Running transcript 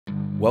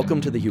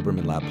Welcome to the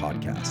Huberman Lab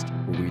podcast,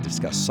 where we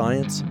discuss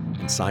science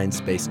and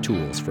science-based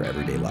tools for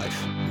everyday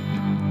life.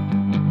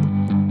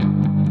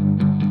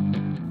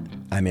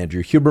 I'm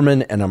Andrew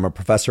Huberman, and I'm a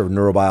professor of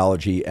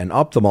neurobiology and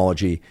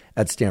ophthalmology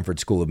at Stanford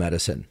School of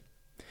Medicine.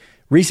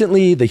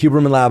 Recently, the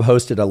Huberman Lab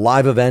hosted a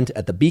live event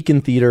at the Beacon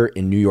Theater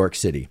in New York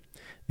City.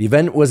 The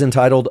event was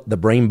entitled The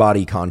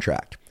Brain-Body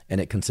Contract,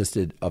 and it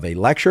consisted of a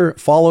lecture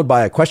followed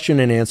by a question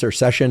and answer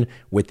session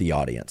with the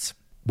audience.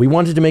 We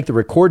wanted to make the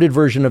recorded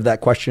version of that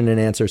question and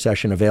answer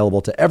session available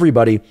to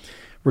everybody,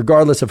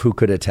 regardless of who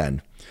could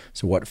attend.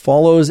 So what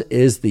follows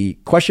is the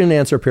question and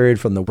answer period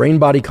from the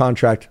Brain-Body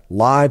Contract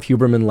live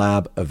Huberman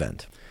Lab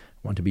event. I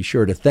want to be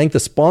sure to thank the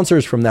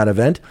sponsors from that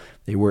event.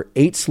 They were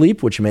 8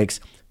 Sleep, which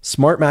makes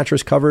smart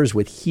mattress covers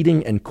with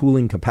heating and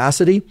cooling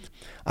capacity.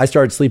 I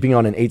started sleeping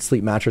on an 8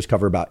 Sleep mattress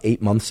cover about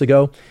 8 months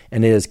ago,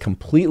 and it has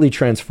completely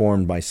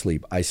transformed my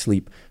sleep. I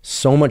sleep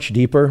so much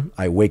deeper.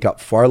 I wake up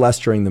far less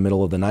during the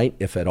middle of the night,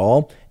 if at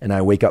all, and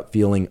I wake up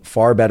feeling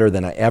far better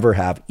than I ever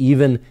have,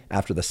 even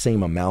after the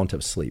same amount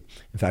of sleep.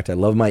 In fact, I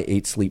love my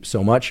 8 Sleep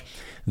so much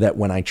that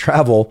when I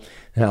travel,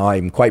 now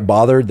I'm quite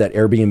bothered that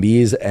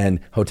Airbnbs and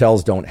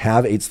hotels don't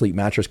have 8 Sleep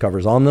mattress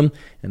covers on them,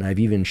 and I've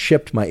even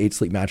shipped my 8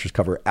 Sleep mattress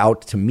cover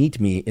out to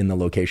meet me in the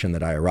location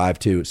that I arrive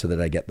to so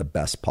that I get the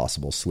best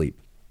possible sleep.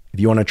 If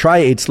you want to try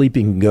 8 Sleep,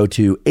 you can go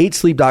to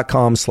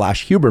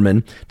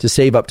 8sleep.com/Huberman to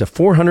save up to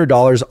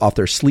 $400 off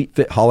their Sleep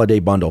Fit holiday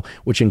bundle,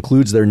 which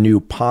includes their new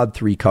Pod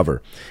 3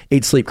 cover.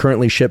 8 Sleep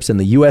currently ships in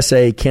the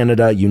USA,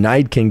 Canada,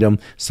 United Kingdom,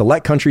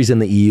 select countries in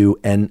the EU,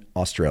 and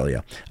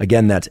Australia.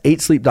 Again, that's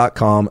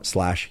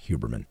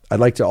 8sleep.com/Huberman. I'd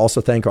like to also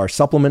thank our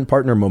supplement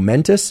partner,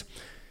 Momentous.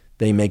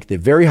 They make the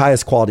very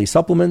highest quality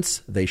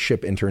supplements. They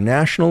ship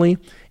internationally,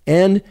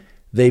 and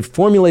they've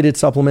formulated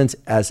supplements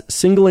as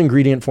single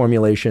ingredient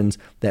formulations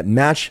that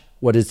match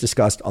what is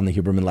discussed on the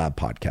Huberman Lab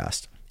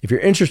podcast. If you're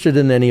interested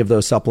in any of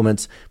those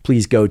supplements,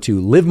 please go to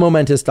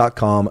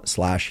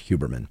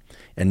livemomentous.com/Huberman.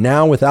 And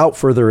now, without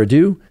further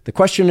ado, the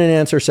question and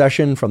answer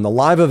session from the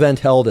live event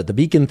held at the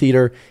Beacon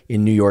Theater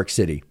in New York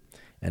City.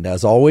 And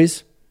as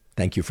always,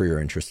 thank you for your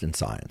interest in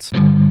science.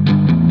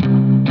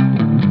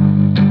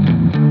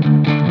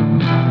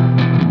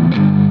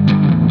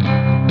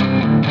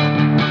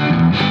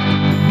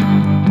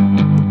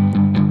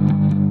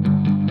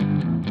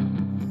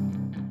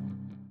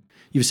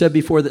 You've said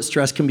before that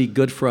stress can be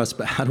good for us,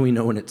 but how do we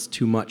know when it's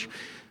too much?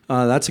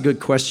 That's a good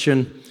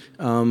question.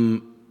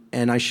 And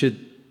I should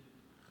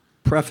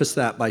preface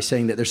that by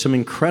saying that there's some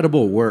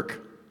incredible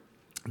work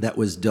that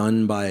was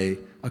done by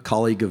a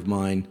colleague of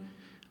mine,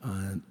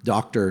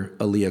 Dr.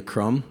 Alia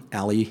Crum.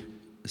 Ali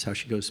is how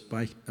she goes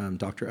by,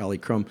 Dr. Ali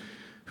Crum,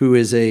 who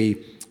is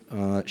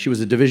she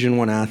was a Division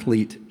I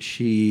athlete.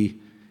 She's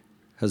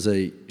a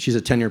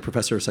tenured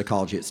professor of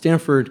psychology at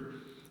Stanford.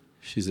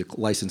 She's a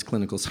licensed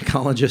clinical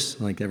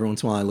psychologist. Like every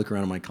once in a while I look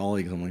around at my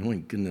colleagues, I'm like, oh my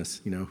goodness,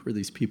 who are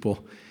these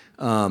people?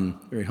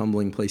 Very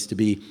humbling place to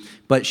be.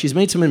 But she's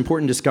made some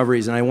important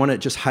discoveries, and I want to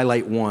just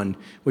highlight one,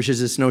 which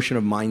is this notion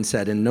of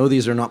mindset. And no,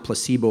 these are not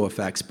placebo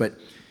effects, but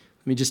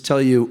let me just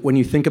tell you, when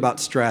you think about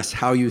stress,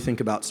 how you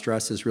think about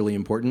stress is really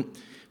important.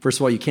 First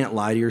of all, you can't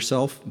lie to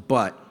yourself,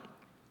 but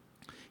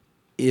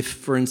if,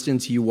 for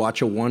instance, you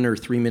watch a 1 or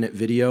 3 minute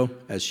video,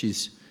 as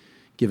she's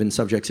given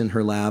subjects in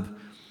her lab,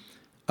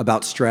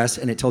 about stress,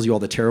 and it tells you all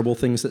the terrible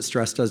things that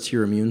stress does to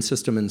your immune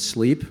system and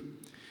sleep,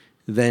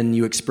 then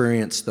you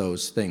experience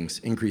those things,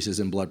 increases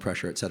in blood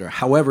pressure, et cetera.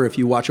 However, if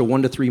you watch a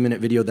 1 to 3 minute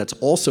video that's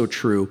also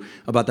true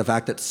about the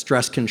fact that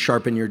stress can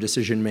sharpen your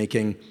decision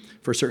making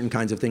for certain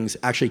kinds of things,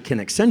 actually can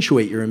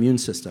accentuate your immune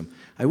system.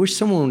 I wish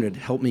someone would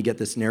help me get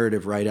this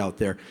narrative right out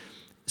there.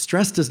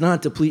 Stress does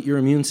not deplete your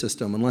immune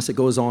system unless it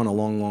goes on a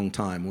long, long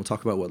time. We'll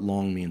talk about what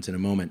long means in a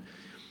moment.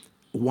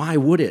 Why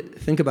would it?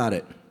 Think about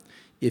it.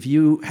 If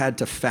you had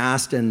to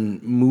fast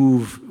and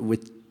move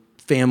with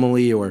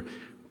family or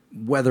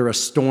weather a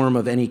storm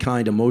of any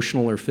kind,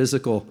 emotional or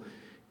physical,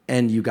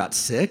 and you got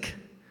sick,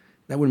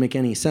 that wouldn't make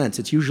any sense.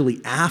 It's usually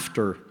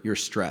after you're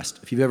stressed.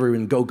 If you've ever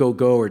been go,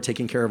 or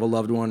taking care of a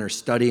loved one or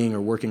studying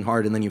or working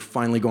hard, and then you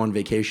finally go on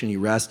vacation, you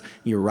rest,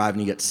 you arrive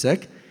and you get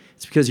sick,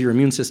 it's because your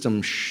immune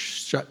system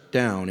shut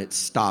down, it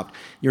stopped.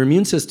 Your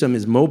immune system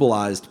is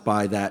mobilized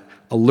by that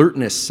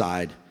alertness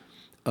side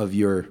of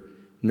your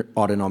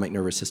autonomic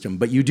nervous system.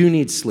 But you do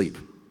need sleep.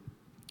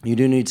 You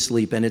do need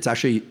sleep, and it's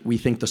actually, we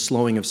think, the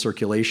slowing of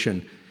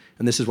circulation.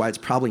 And this is why it's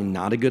probably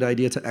not a good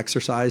idea to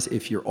exercise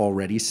if you're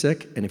already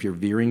sick, and if you're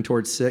veering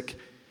towards sick,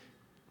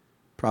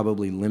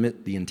 probably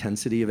limit the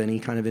intensity of any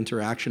kind of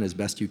interaction as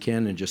best you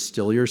can and just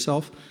still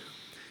yourself.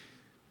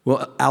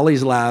 Well,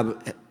 Ali's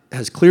lab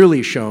has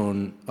clearly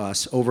shown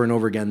us over and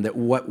over again that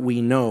what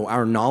we know,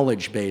 our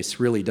knowledge base,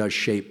 really does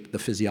shape the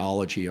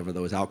physiology of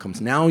those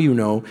outcomes. Now you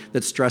know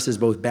that stress is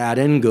both bad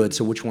and good,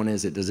 so which one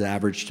is it? Does it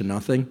average to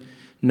nothing?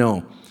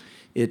 No.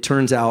 It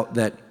turns out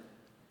that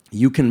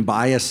you can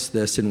bias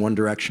this in one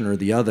direction or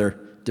the other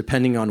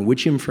depending on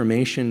which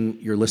information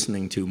you're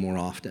listening to more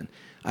often.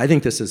 I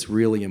think this is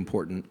really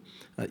important.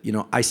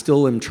 I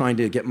still am trying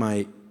to get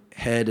my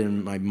head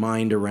and my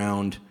mind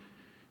around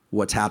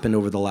what's happened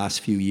over the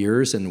last few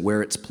years and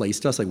where it's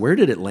placed us. Like, where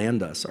did it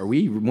land us? Are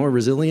we more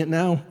resilient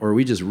now, or are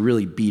we just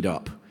really beat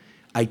up?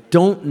 I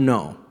don't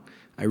know.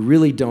 I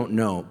really don't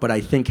know. But I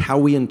think how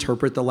we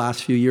interpret the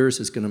last few years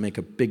is going to make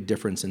a big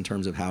difference in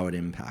terms of how it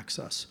impacts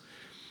us.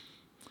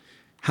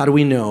 How do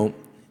we know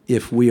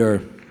if we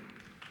are...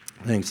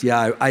 Thanks.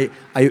 Yeah,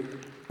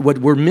 what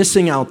we're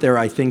missing out there,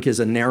 I think, is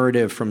a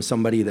narrative from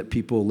somebody that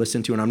people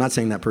listen to. And I'm not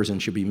saying that person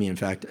should be me. In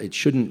fact, it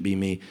shouldn't be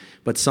me.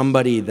 But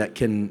somebody that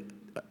can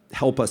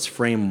help us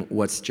frame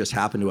what's just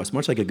happened to us.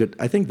 Much like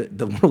I think that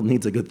the world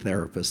needs a good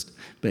therapist,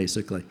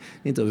 basically.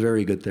 Needs a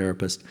very good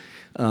therapist.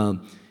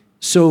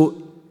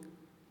 So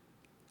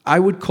I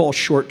would call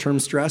short-term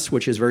stress,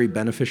 which is very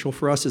beneficial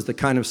for us, is the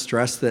kind of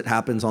stress that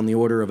happens on the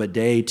order of a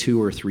day,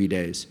 2 or 3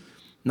 days.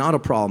 Not a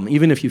problem,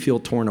 even if you feel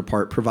torn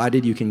apart,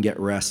 provided you can get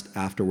rest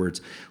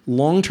afterwards.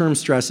 Long-term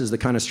stress is the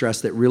kind of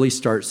stress that really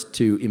starts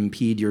to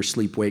impede your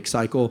sleep-wake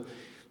cycle,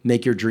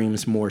 make your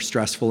dreams more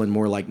stressful and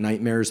more like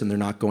nightmares, and they're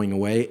not going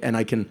away. And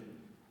I can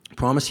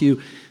promise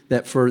you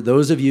that for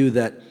those of you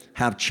that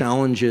have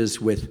challenges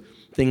with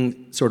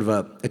sort of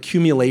a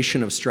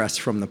accumulation of stress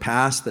from the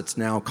past that's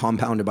now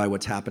compounded by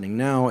what's happening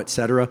now, et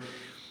cetera,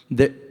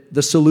 that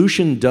the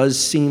solution does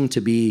seem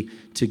to be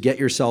to get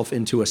yourself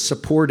into a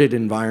supported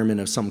environment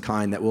of some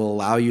kind that will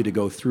allow you to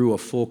go through a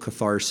full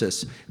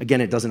catharsis. Again,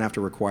 it doesn't have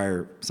to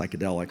require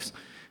psychedelics.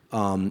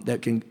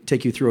 That can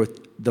take you through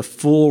the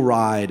full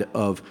ride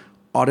of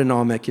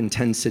autonomic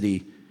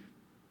intensity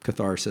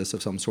catharsis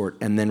of some sort,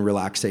 and then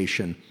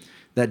relaxation.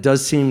 That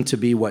does seem to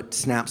be what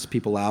snaps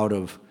people out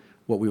of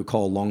what we would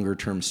call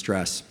longer-term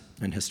stress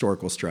and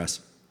historical stress.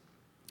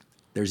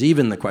 There's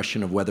even the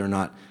question of whether or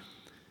not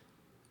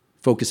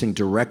focusing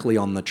directly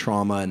on the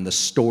trauma and the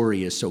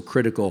story is so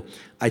critical.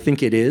 I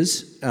think it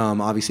is.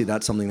 Obviously,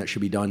 that's something that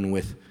should be done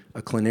with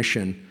a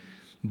clinician.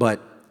 But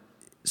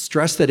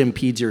stress that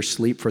impedes your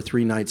sleep for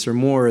 3 nights or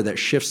more, that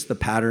shifts the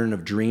pattern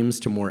of dreams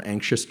to more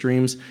anxious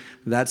dreams,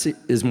 that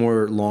is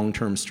more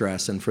long-term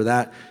stress. And for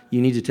that,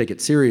 you need to take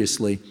it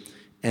seriously.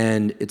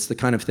 And it's the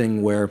kind of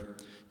thing where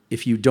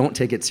if you don't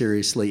take it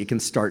seriously, it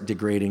can start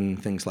degrading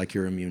things like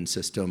your immune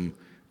system,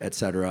 et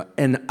cetera.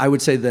 And I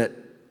would say that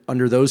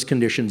under those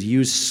conditions,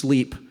 use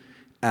sleep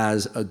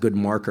as a good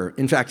marker.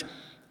 In fact,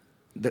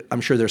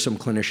 I'm sure there's some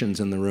clinicians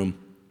in the room.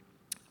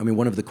 I mean,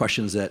 one of the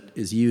questions that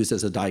is used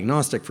as a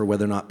diagnostic for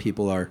whether or not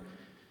people are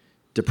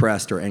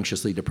depressed or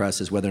anxiously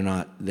depressed is whether or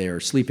not they're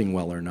sleeping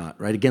well or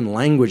not, right? Again,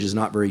 language is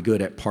not very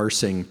good at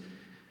parsing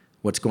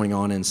what's going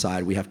on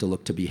inside. We have to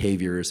look to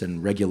behaviors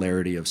and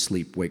regularity of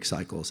sleep-wake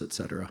cycles, et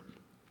cetera.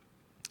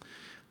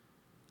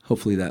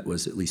 Hopefully that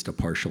was at least a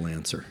partial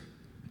answer.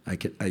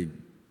 I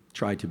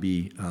tried to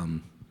be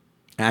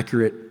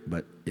accurate,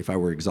 but if I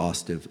were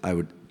exhaustive,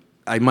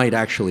 I might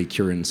actually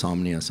cure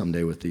insomnia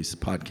someday with these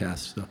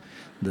podcasts,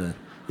 so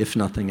if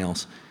nothing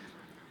else.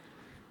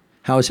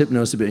 How has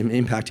hypnosis been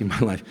impacting my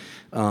life?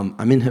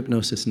 I'm in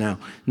hypnosis now.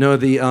 No,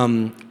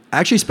 I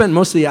actually spent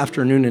most of the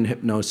afternoon in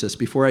hypnosis.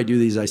 Before I do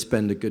these, I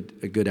spend a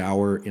good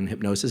hour in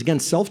hypnosis. Again,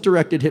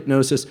 self-directed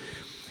hypnosis.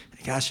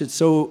 Gosh, it's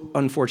so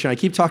unfortunate. I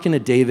keep talking to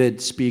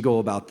David Spiegel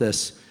about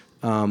this.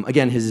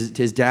 Again,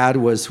 his dad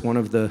was one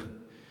of the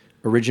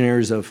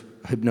originators of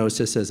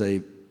hypnosis as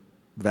a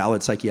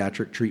valid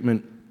psychiatric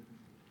treatment.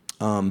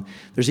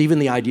 There's even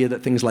the idea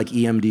that things like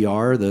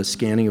EMDR, the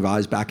scanning of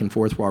eyes back and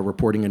forth while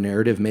reporting a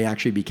narrative, may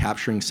actually be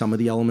capturing some of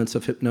the elements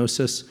of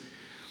hypnosis.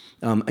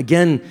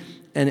 Again,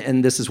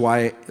 and this is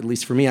why, at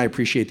least for me, I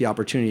appreciate the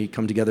opportunity to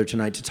come together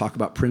tonight to talk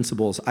about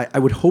principles. I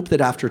would hope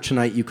that after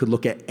tonight you could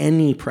look at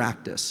any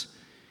practice,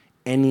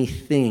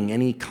 anything,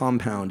 any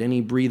compound,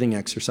 any breathing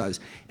exercise,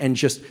 and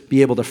just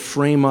be able to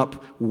frame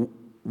up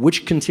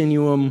which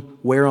continuum,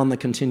 where on the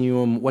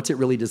continuum, what's it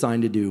really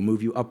designed to do,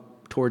 move you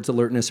up towards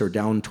alertness or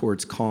down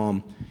towards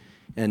calm.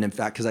 And in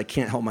fact, because I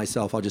can't help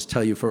myself, I'll just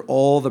tell you, for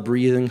all the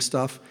breathing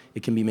stuff,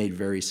 it can be made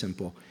very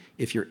simple.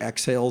 If your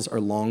exhales are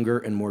longer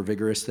and more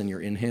vigorous than your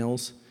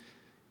inhales,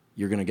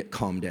 you're going to get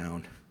calmed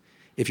down.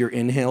 If your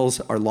inhales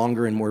are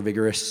longer and more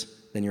vigorous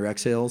than your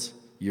exhales,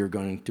 you're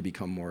going to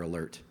become more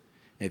alert.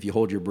 And if you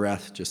hold your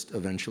breath, just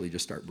eventually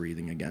just start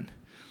breathing again.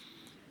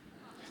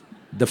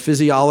 The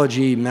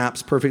physiology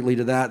maps perfectly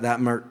to that.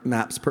 That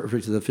maps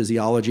perfectly to the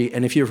physiology.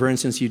 And if you, for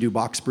instance, you do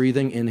box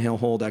breathing, inhale,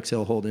 hold,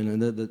 exhale, hold, and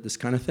this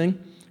kind of thing,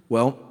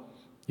 well,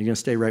 you're going to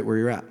stay right where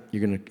you're at.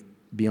 You're going to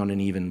be on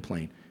an even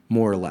plane,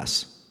 more or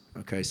less.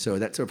 Okay, so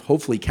that sort of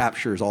hopefully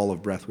captures all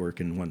of breath work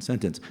in one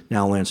sentence.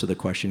 Now I'll answer the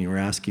question you were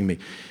asking me.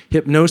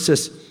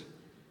 Hypnosis,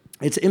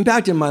 it's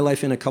impacted my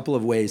life in a couple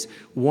of ways.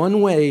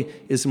 One way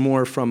is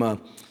more from a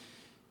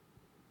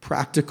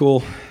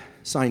practical,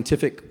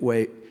 scientific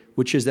way,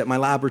 which is that my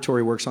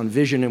laboratory works on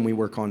vision and we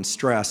work on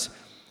stress.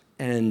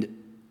 And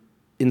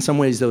in some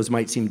ways those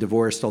might seem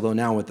divorced, although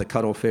now with the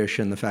cuttlefish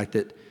and the fact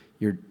that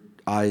your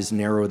eyes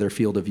narrow their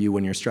field of view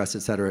when you're stressed,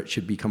 et cetera, it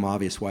should become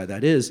obvious why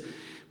that is.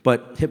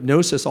 But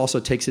hypnosis also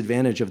takes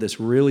advantage of this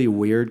really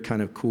weird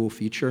kind of cool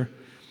feature,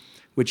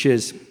 which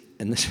is,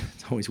 and this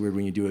it's always weird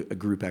when you do a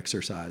group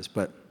exercise,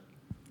 but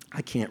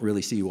I can't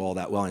really see you all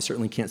that well. I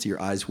certainly can't see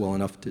your eyes well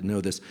enough to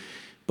know this.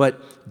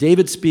 But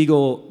David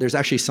Spiegel, there's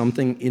actually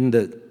something in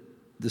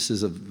this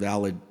is a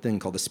valid thing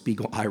called the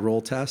Spiegel eye roll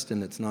test,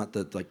 and it's not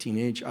the like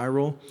teenage eye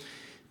roll,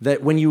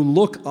 that when you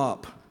look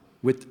up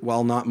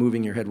while not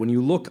moving your head, when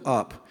you look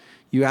up,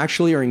 you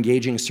actually are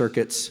engaging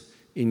circuits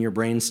in your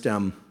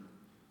brainstem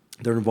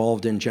that are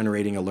involved in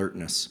generating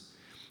alertness.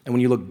 And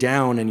when you look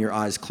down and your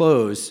eyes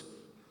close,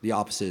 the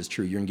opposite is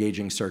true. You're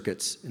engaging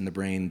circuits in the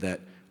brain that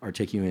are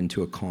taking you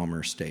into a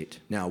calmer state.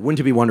 Now, wouldn't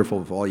it be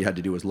wonderful if all you had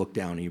to do was look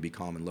down and you'd be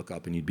calm, and look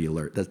up and you'd be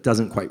alert? That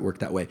doesn't quite work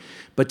that way.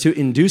 But to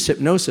induce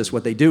hypnosis,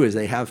 what they do is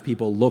they have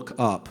people look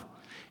up,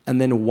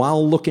 and then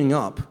while looking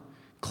up,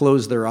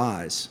 close their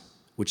eyes,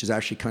 which is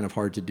actually kind of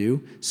hard to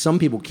do. Some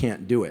people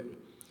can't do it.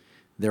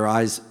 Their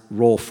eyes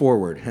roll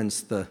forward,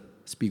 hence the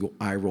Spiegel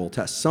eye roll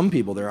test. Some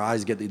people, their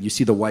eyes you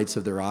see the whites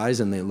of their eyes,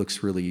 and it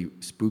looks really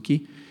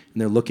spooky,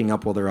 and they're looking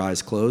up while their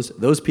eyes close.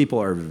 Those people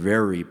are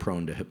very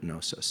prone to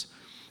hypnosis.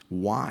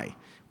 Why?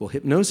 Well,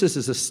 hypnosis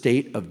is a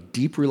state of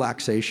deep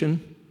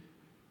relaxation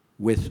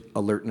with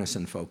alertness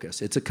and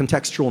focus. It's a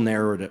contextual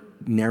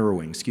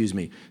narrowing. So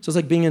it's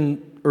like being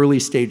in early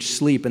stage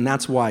sleep, and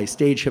that's why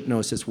stage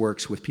hypnosis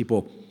works with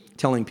people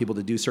telling people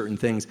to do certain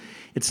things.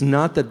 It's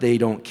not that they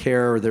don't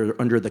care or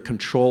they're under the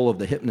control of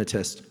the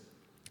hypnotist.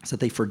 It's that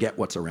they forget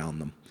what's around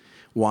them.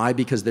 Why?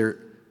 Because their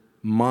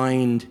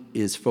mind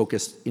is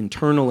focused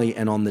internally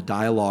and on the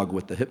dialogue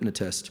with the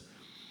hypnotist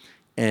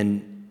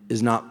and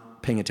is not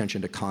paying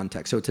attention to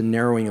context. So it's a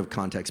narrowing of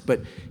context.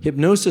 But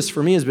hypnosis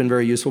for me has been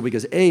very useful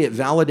because it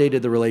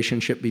validated the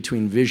relationship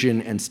between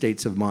vision and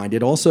states of mind.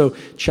 It also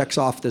checks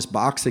off this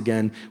box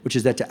again, which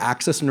is that to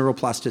access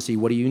neuroplasticity,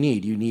 what do you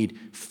need? You need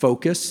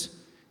focus,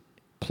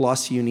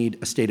 plus you need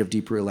a state of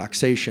deep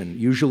relaxation.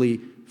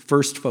 Usually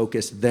first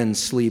focus, then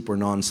sleep or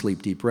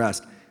non-sleep deep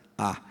rest.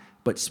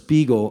 But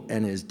Spiegel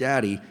and his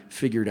daddy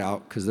figured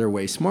out, because they're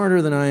way smarter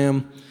than I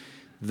am,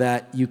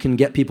 that you can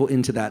get people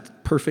into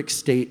that perfect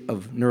state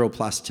of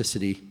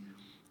neuroplasticity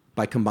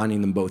by combining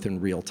them both in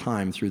real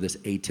time through this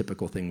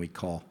atypical thing we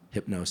call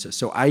hypnosis.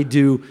 So I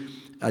do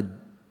a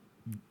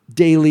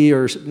daily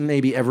or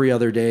maybe every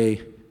other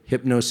day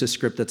hypnosis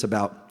script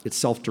it's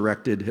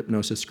self-directed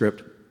hypnosis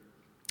script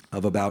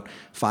of about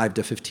 5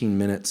 to 15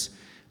 minutes,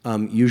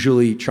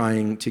 usually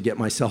trying to get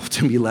myself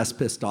to be less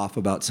pissed off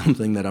about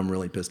something that I'm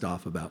really pissed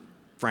off about,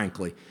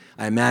 frankly.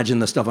 I imagine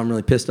the stuff I'm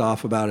really pissed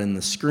off about in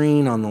the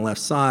screen on the left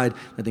side.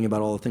 I think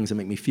about all the things that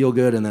make me feel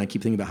good, and then I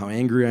keep thinking about how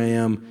angry I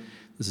am.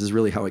 This is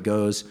really how it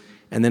goes.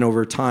 And then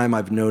over time,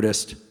 I've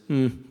noticed,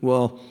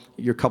 well,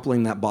 you're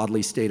coupling that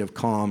bodily state of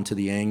calm to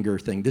the anger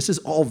thing. This is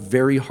all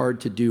very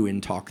hard to do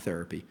in talk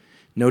therapy.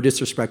 No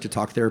disrespect to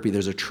talk therapy.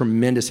 There's a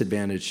tremendous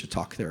advantage to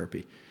talk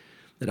therapy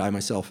that I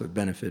myself have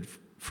benefited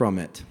from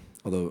it,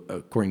 although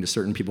according to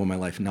certain people in my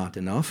life, not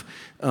enough.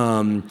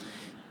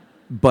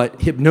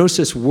 But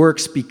hypnosis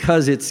works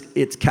because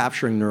it's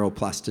capturing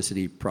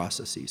neuroplasticity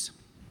processes.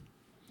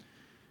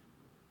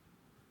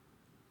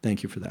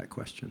 Thank you for that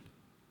question.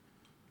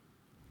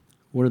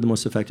 What are the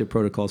most effective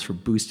protocols for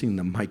boosting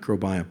the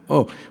microbiome?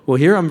 Oh, well,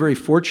 here I'm very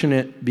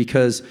fortunate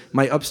because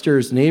my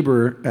upstairs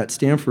neighbor at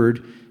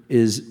Stanford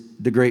is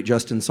the great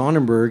Justin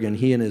Sonnenberg, and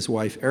he and his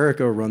wife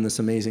Erica run this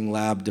amazing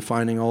lab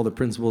defining all the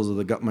principles of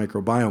the gut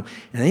microbiome.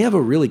 And they have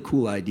a really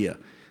cool idea.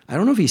 I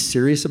don't know if he's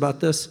serious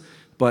about this,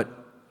 but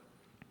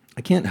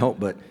I can't help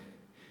but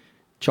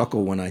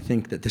chuckle when I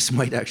think that this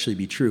might actually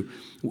be true.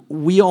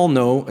 We all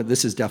know,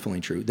 this is definitely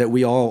true, that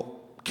we all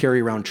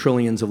carry around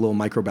trillions of little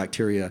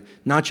microbacteria,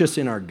 not just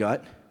in our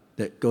gut,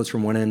 that goes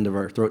from one end of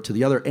our throat to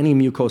the other, any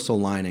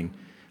mucosal lining,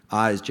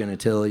 eyes,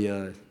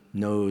 genitalia,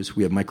 nose,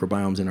 we have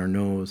microbiomes in our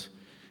nose,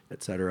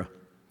 etc.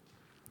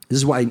 This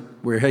is why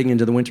we're heading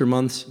into the winter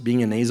months,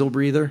 being a nasal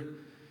breather,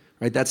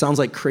 right? That sounds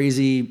like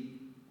crazy,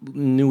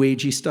 new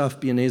agey stuff,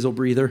 be a nasal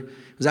breather.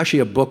 It was actually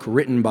a book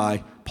written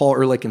by Paul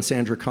Ehrlich and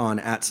Sandra Kahn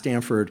at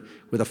Stanford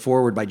with a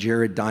foreword by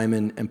Jared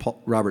Diamond and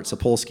Robert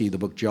Sapolsky, the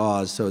book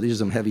Jaws. So these are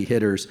some heavy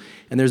hitters.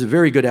 And there's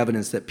very good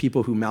evidence that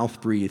people who mouth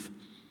breathe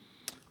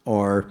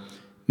are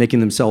making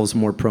themselves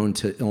more prone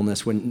to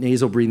illness. When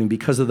nasal breathing,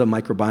 because of the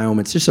microbiome,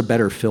 it's just a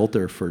better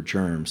filter for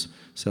germs.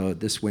 So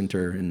this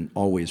winter and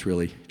always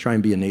really, try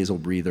and be a nasal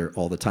breather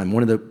all the time.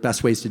 One of the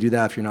best ways to do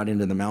that, if you're not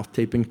into the mouth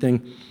taping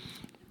thing,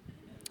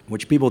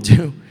 which people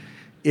do,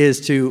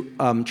 is to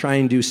try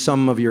and do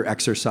some of your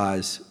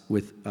exercise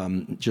with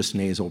just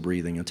nasal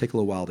breathing. It'll take a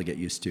little while to get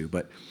used to,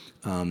 but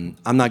I'm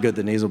not good at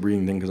the nasal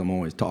breathing thing because I'm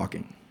always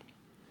talking.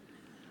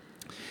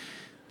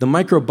 The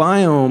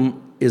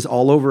microbiome is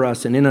all over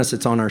us and in us.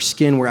 It's on our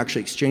skin. We're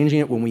actually exchanging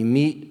it when we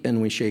meet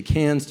and we shake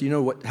hands. Do you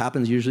know what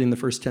happens usually in the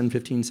first 10,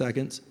 15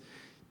 seconds?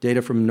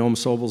 Data from Noam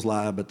Sobel's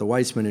lab at the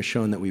Weizmann has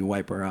shown that we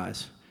wipe our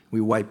eyes.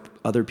 We wipe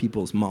other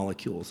people's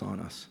molecules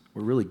on us.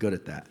 We're really good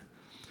at that.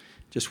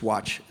 Just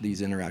watch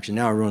these interactions.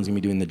 Now everyone's going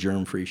to be doing the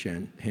germ-free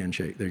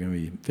handshake. They're going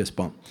to be fist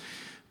bump.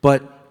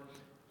 But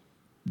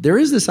there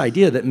is this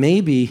idea that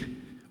maybe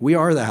we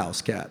are the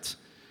house cats,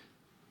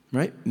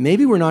 right?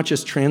 Maybe we're not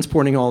just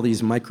transporting all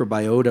these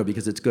microbiota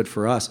because it's good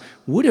for us.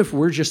 What if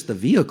we're just the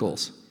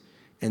vehicles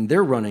and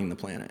they're running the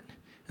planet?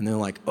 And they're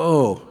like,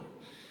 oh,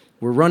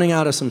 we're running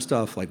out of some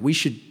stuff. Like, we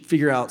should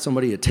figure out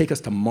somebody to take us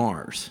to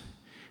Mars,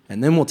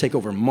 and then we'll take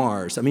over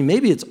Mars. I mean,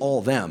 maybe it's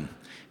all them.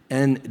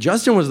 And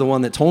Justin was the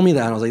one that told me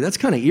that. And I was like, that's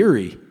kind of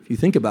eerie if you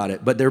think about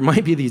it. But there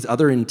might be these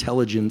other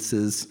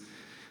intelligences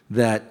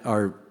that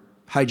are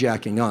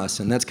hijacking us,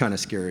 and that's kind of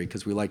scary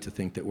because we like to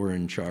think that we're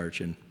in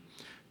charge, and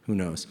who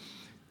knows.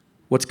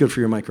 What's good for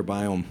your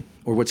microbiome,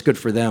 or what's good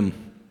for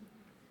them,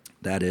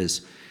 that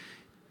is.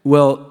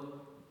 Well,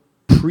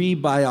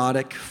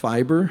 prebiotic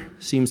fiber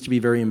seems to be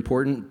very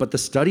important, but the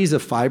studies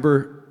of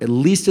fiber, at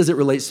least as it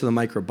relates to the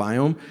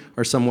microbiome,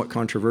 are somewhat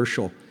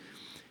controversial.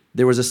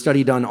 There was a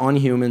study done on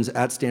humans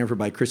at Stanford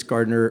by Chris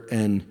Gardner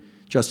and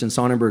Justin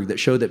Sonnenberg that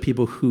showed that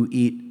people who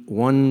eat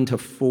 1 to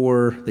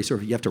 4,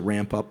 you have to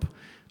ramp up,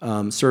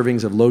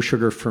 servings of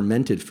low-sugar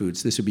fermented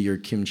foods. This would be your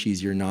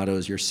kimchis, your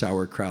nattos, your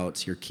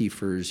sauerkrauts, your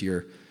kefirs,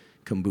 your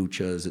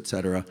kombuchas,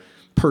 etc.,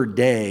 per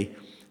day,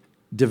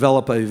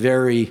 develop a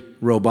very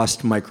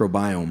robust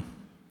microbiome.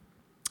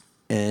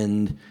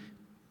 And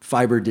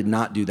fiber did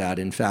not do that.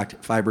 In fact,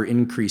 fiber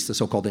increased the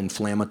so-called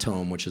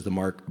inflammatome, which is the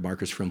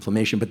markers for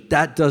inflammation. But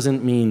that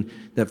doesn't mean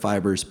that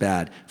fiber is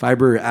bad.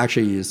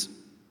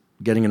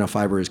 Getting enough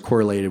fiber is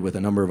correlated with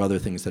a number of other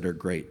things that are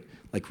great,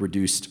 like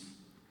reduced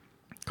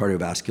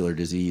cardiovascular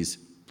disease,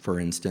 for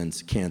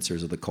instance,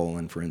 cancers of the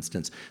colon, for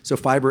instance. So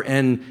fiber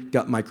and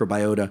gut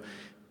microbiota.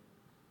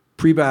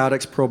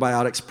 Prebiotics,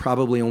 probiotics,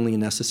 probably only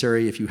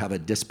necessary if you have a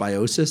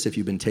dysbiosis, if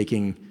you've been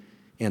taking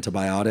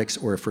antibiotics,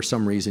 or if for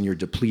some reason you're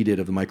depleted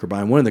of the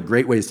microbiome. One of the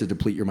great ways to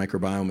deplete your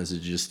microbiome is to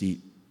just eat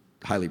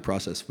highly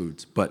processed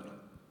foods, but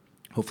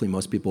hopefully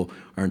most people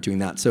aren't doing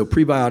that. So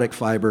prebiotic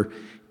fiber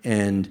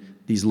and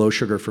these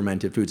low-sugar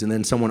fermented foods. And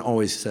then someone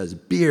always says,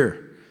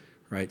 beer,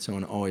 right?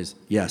 Someone always,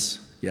 yes,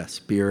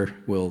 beer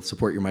will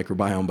support your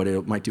microbiome, but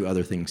it might do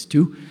other things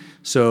too.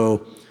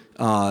 So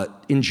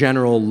in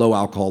general, low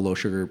alcohol, low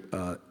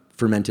sugar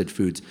fermented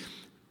foods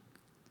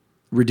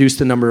reduce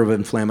the number of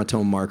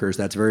inflammatome markers.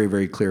 That's very,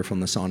 very clear from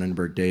the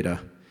Sonnenberg data.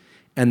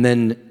 And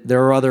then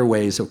there are other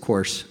ways, of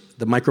course.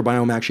 The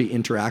microbiome actually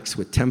interacts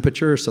with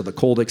temperature, so the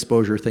cold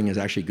exposure thing is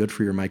actually good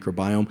for your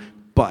microbiome.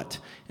 But,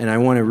 and I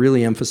want to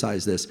really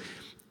emphasize this,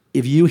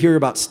 if you hear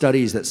about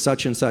studies that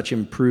such and such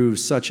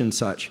improves such and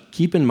such,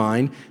 keep in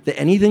mind that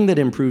anything that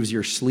improves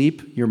your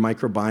sleep, your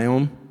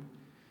microbiome,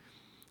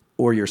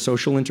 or your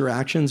social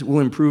interactions will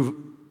improve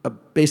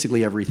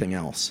basically everything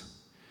else.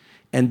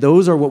 And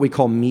those are what we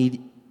call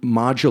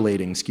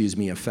modulating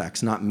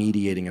effects, not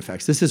mediating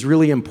effects. This is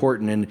really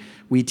important, and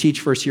we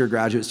teach first-year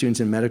graduate students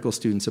and medical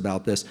students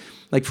about this.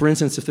 Like, for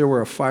instance, if there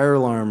were a fire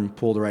alarm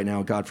pulled right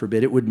now, God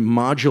forbid, it would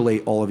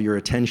modulate all of your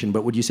attention,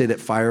 but would you say that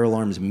fire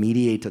alarms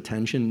mediate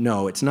attention?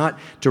 No, it's not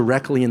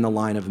directly in the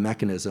line of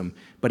mechanism,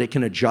 but it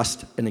can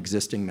adjust an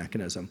existing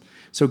mechanism.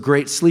 So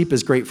great sleep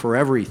is great for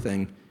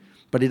everything,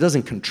 but it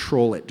doesn't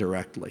control it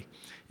directly.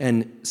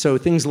 And so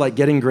things like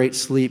getting great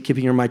sleep,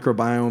 keeping your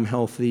microbiome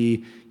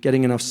healthy,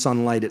 getting enough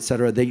sunlight, et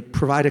cetera, they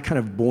provide a kind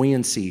of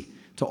buoyancy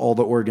to all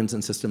the organs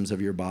and systems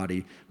of your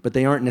body, but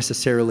they aren't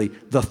necessarily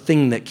the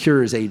thing that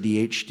cures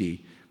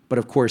ADHD. But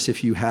of course,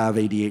 if you have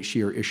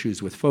ADHD or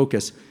issues with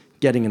focus,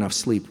 getting enough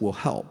sleep will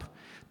help.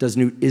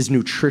 Is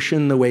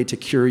nutrition the way to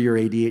cure your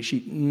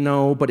ADHD?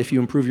 No, but if you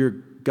improve your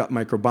gut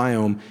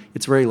microbiome,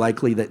 it's very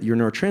likely that your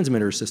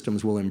neurotransmitter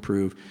systems will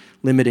improve.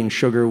 Limiting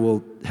sugar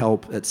will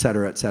help, et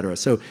cetera, et cetera.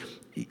 So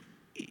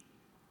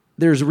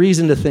there's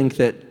reason to think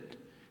that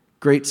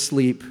great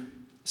sleep,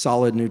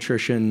 solid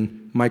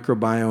nutrition,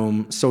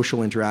 microbiome,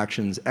 social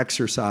interactions,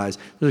 exercise,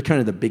 those are kind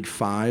of the big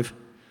five.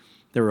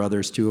 There are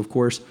others too, of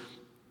course.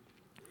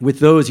 With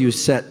those, you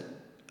set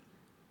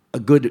a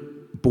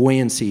good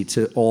buoyancy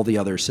to all the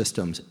other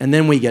systems. And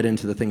then we get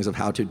into the things of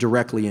how to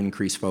directly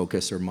increase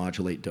focus or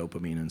modulate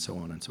dopamine and so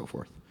on and so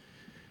forth.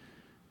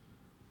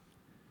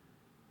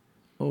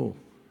 Oh.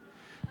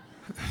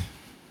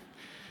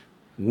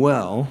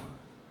 Well,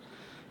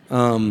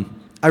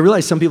 I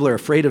realize some people are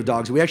afraid of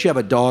dogs. We actually have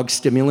a dog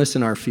stimulus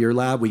in our fear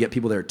lab. We get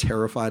people that are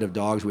terrified of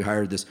dogs. We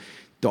hired this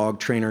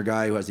dog trainer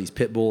guy who has these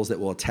pit bulls that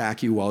will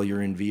attack you while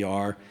you're in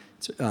VR.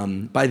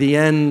 By the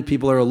end,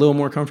 people are a little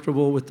more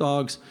comfortable with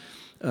dogs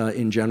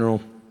in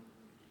general.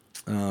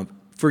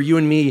 For you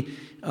and me,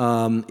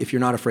 if you're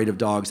not afraid of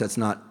dogs, that's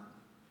not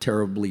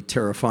terribly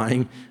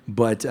terrifying.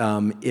 But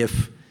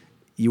if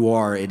you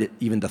are,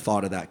 even the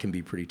thought of that can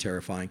be pretty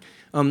terrifying.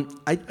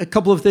 A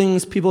couple of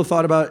things people have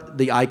thought about,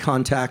 the eye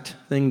contact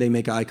thing. They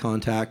make eye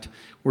contact.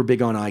 We're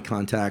big on eye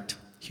contact.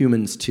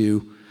 Humans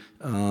too.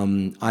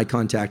 Eye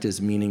contact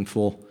is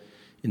meaningful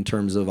in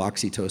terms of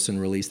oxytocin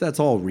release. That's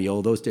all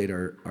real. Those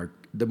data are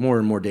the more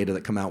and more data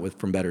that come out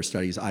from better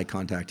studies. Eye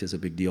contact is a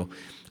big deal.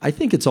 I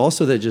think it's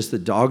also that just the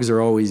dogs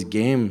are always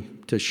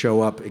game to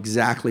show up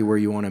exactly where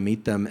you want to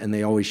meet them, and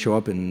they always show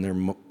up in their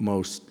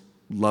most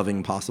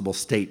loving possible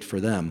state for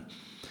them.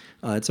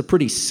 It's a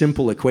pretty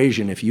simple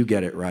equation if you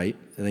get it right.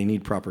 They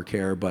need proper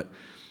care, but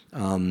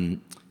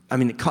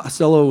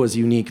Costello was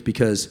unique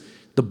because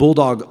the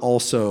bulldog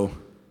also,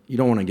 you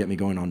don't want to get me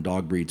going on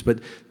dog breeds, but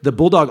the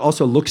bulldog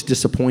also looks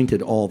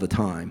disappointed all the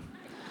time.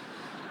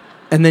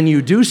 And then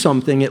you do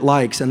something it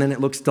likes, and then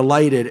it looks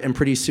delighted, and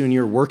pretty soon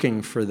you're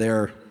working for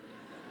their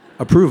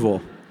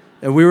approval.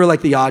 And we were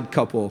like the odd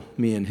couple,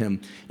 me and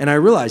him. And I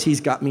realized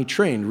he's got me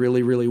trained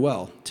really, really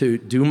well to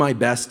do my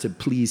best to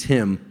please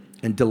him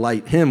and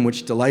delight him,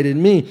 which delighted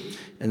me.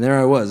 And there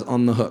I was,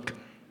 on the hook.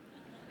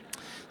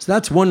 So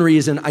that's one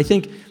reason. I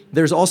think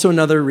there's also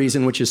another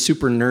reason, which is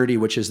super nerdy,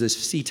 which is this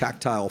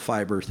C-tactile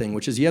fiber thing,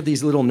 which is you have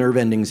these little nerve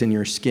endings in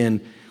your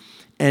skin.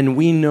 And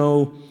we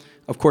know,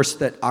 of course,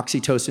 that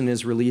oxytocin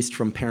is released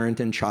from parent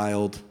and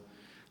child.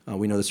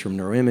 We know this from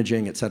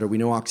neuroimaging, et cetera. We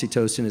know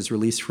oxytocin is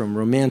released from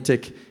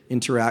romantic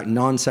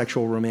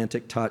non-sexual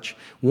romantic touch.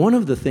 One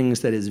of the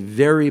things that is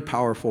very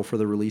powerful for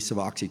the release of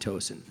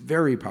oxytocin,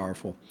 very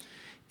powerful,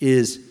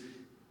 is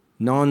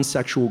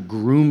non-sexual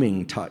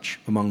grooming touch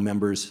among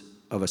members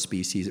of a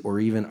species or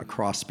even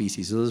across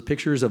species. So those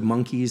pictures of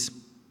monkeys,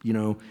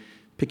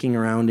 picking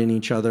around in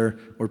each other,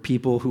 or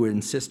people who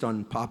insist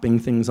on popping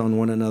things on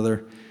one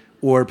another,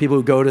 or people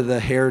who go to the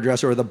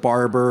hairdresser or the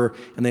barber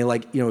and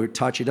they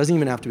touch. It doesn't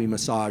even have to be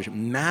massage.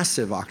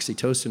 Massive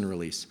oxytocin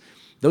release.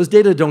 Those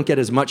data don't get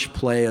as much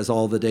play as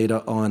all the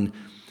data on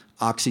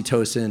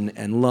oxytocin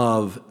and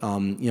love.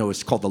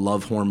 It's called the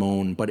love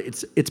hormone, but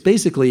it's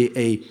basically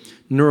a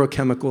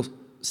neurochemical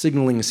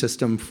signaling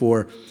system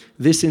for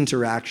this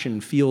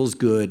interaction feels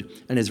good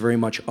and is very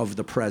much of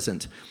the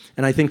present.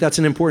 And I think that's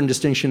an important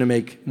distinction to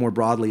make more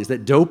broadly, is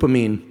that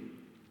dopamine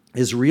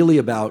is really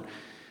about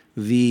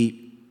the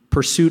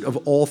pursuit of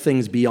all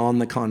things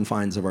beyond the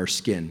confines of our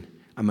skin.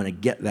 I'm going to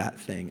get that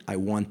thing. I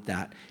want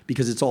that.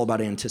 Because it's all about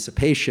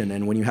anticipation.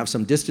 And when you have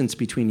some distance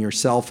between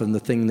yourself and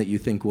the thing that you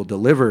think will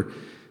deliver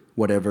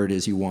whatever it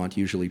is you want,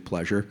 usually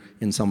pleasure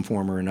in some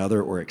form or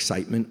another, or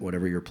excitement,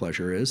 whatever your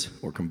pleasure is,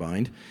 or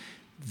combined,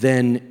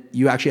 then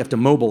you actually have to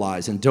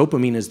mobilize. And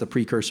dopamine is the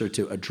precursor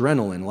to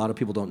adrenaline. A lot of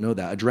people don't know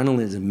that.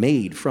 Adrenaline is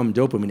made from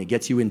dopamine. It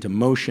gets you into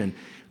motion.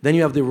 Then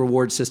you have the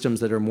reward systems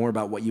that are more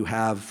about what you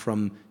have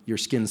from your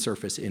skin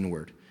surface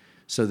inward.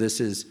 So this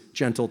is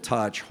gentle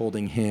touch,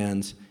 holding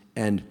hands,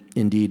 and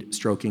indeed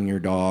stroking your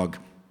dog.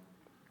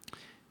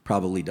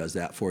 Probably does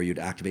that for you. It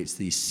activates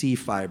these C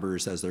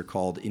fibers, as they're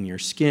called, in your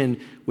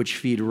skin, which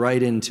feed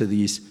right into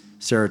these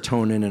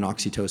serotonin and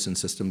oxytocin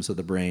systems of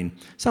the brain.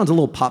 Sounds a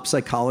little pop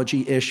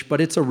psychology-ish, but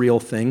it's a real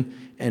thing,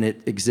 and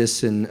it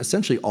exists in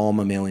essentially all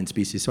mammalian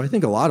species. So I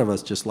think a lot of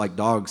us just like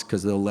dogs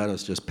because they'll let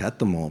us just pet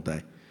them all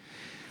day.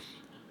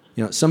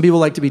 Some people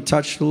like to be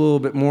touched a little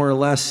bit more or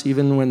less,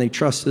 even when they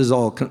trust is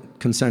all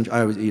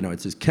consensual.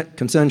 It's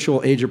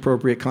consensual,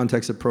 age-appropriate,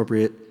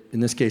 context-appropriate, in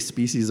this case,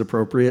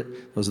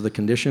 species-appropriate. Those are the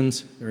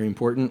conditions, very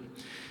important.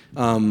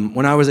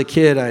 When I was a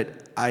kid,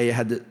 I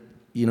had to,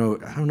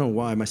 I don't know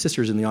why. My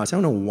sister's in the audience. I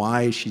don't know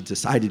why she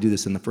decided to do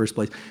this in the first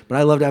place, but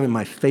I loved having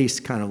my face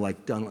kind of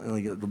like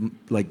done,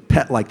 like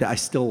pet like that. I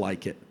still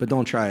like it, but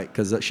don't try it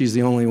because she's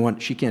the only one.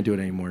 She can't do it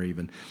anymore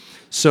even.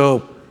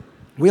 So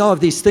we all have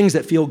these things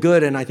that feel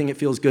good, and I think it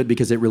feels good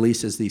because it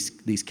releases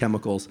these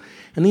chemicals.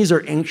 And these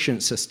are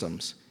ancient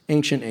systems,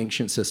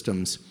 ancient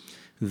systems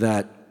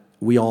that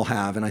we all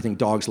have, and I think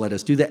dogs let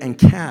us do that. And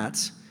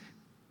cats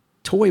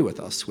toy with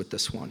us with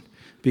this one.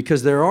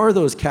 Because there are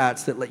those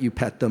cats that let you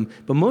pet them,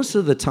 but most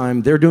of the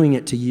time they're doing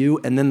it to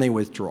you and then they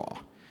withdraw.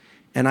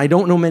 And I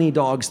don't know many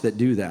dogs that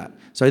do that.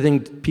 So I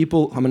think I'm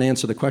going to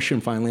answer the question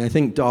finally. I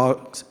think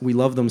dogs, we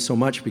love them so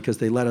much because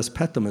they let us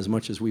pet them as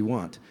much as we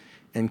want.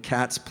 And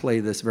cats play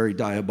this very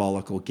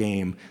diabolical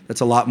game that's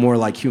a lot more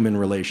like human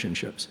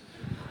relationships.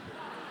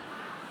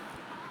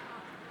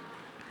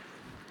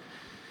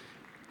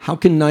 How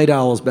can night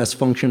owls best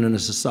function in a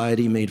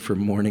society made for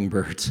morning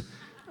birds?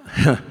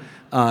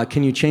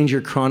 Can you change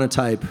your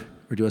chronotype,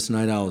 or do us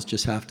night owls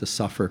just have to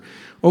suffer?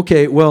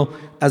 Okay, well,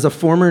 as a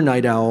former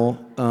night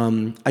owl,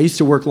 I used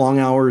to work long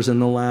hours in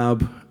the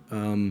lab.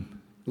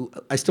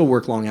 I still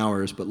work long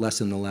hours, but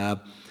less in the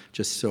lab.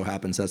 Just so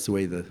happens that's the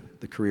way the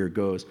career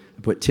goes.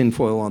 I put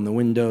tinfoil on the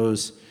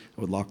windows,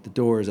 I would lock the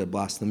doors, I'd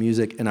blast the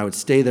music, and I would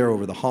stay there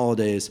over the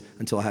holidays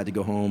until I had to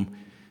go home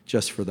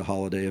just for the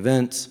holiday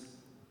events.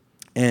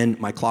 And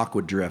my clock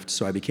would drift,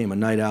 so I became a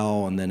night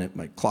owl, and then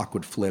my clock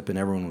would flip and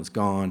everyone was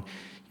gone.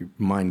 Your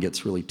mind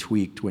gets really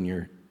tweaked when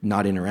you're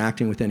not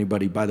interacting with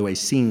anybody. By the way,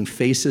 seeing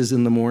faces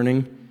in the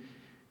morning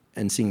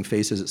and seeing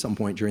faces at some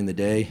point during the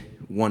day,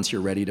 once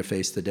you're ready to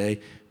face the day,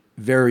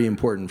 very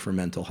important for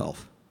mental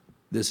health.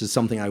 This is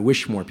something I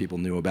wish more people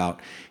knew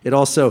about. It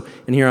also,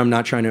 and here I'm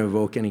not trying to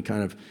evoke any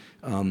kind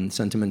of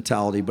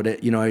sentimentality,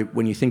 but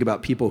when you think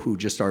about people who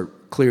just are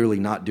clearly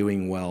not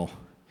doing well,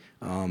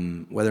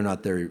 whether or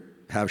not they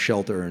have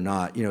shelter or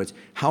not, it's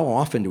how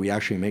often do we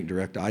actually make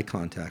direct eye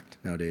contact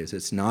nowadays?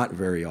 It's not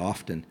very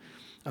often.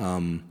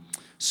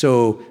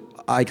 So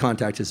eye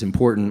contact is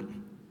important,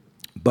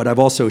 but I've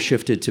also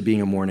shifted to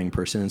being a morning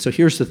person. And so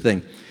here's the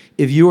thing.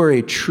 If you are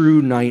a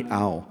true night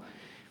owl,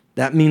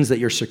 that means that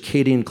your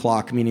circadian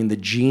clock, meaning the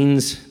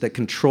genes that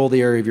control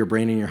the area of your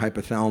brain in your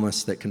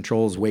hypothalamus that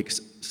controls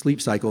sleep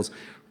cycles,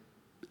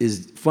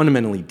 is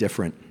fundamentally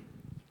different.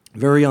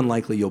 Very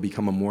unlikely you'll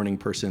become a morning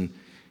person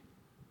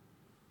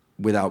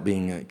without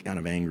being a kind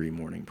of angry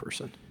morning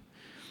person.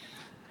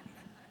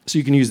 So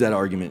you can use that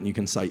argument and you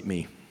can cite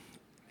me.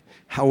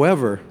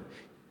 However,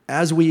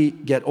 as we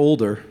get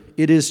older,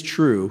 it is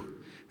true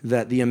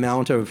that the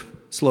amount of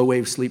slow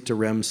wave sleep to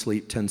REM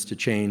sleep tends to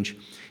change,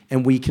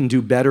 and we can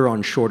do better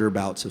on shorter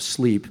bouts of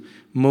sleep,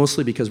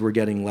 mostly because we're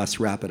getting less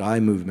rapid eye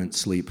movement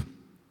sleep.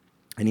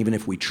 And even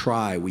if we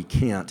try, we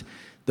can't.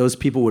 Those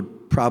people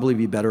would probably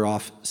be better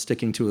off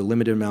sticking to a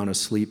limited amount of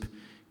sleep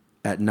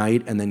at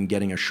night and then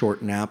getting a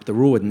short nap. The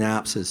rule with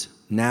naps is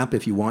nap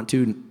if you want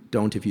to,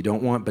 don't if you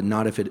don't want, but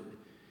not if it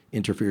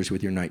interferes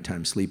with your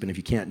nighttime sleep. And if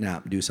you can't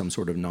nap, do some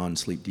sort of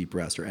non-sleep deep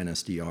rest, or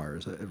NSDR,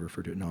 as I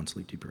refer to it,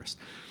 non-sleep deep rest.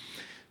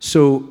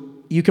 So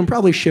you can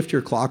probably shift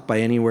your clock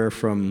by anywhere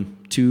from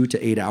 2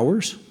 to 8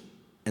 hours,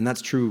 and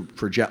that's true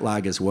for jet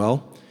lag as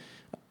well.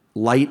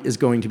 Light is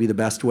going to be the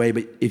best way,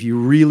 but if you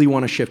really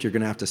want to shift, you're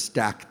going to have to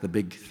stack the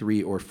big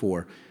 3 or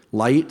 4.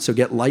 Light, so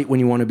get light when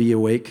you want to be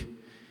awake.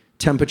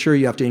 Temperature,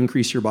 you have to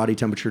increase your body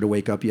temperature to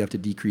wake up. You have to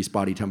decrease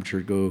body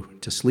temperature to go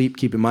to sleep.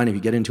 Keep in mind, if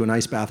you get into an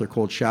ice bath or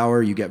cold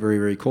shower, you get very,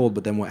 very cold,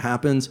 but then what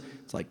happens?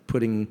 It's like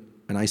putting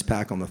an ice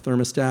pack on the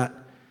thermostat.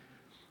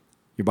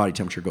 Your body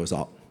temperature goes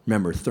up.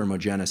 Remember,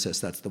 thermogenesis,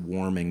 that's the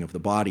warming of the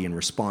body in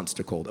response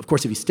to cold. Of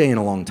course, if you stay in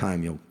a long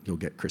time, you'll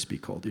get crispy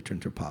cold. You turn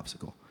into a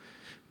popsicle.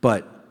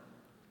 But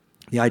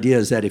the idea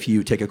is that if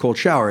you take a cold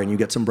shower and you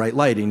get some bright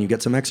light and you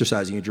get some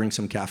exercise and you drink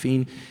some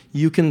caffeine,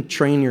 you can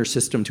train your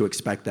system to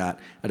expect that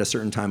at a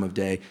certain time of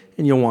day,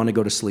 and you'll want to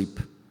go to sleep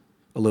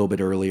a little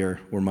bit earlier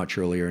or much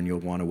earlier, and you'll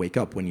want to wake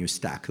up when you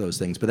stack those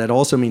things. But that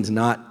also means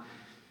not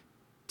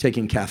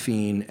taking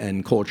caffeine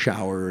and cold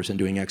showers and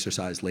doing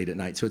exercise late at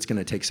night, so it's going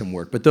to take some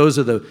work. But those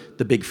are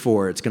the big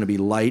 4. It's going to be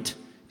light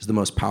is the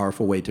most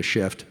powerful way to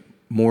shift.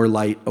 More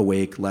light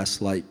awake,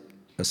 less light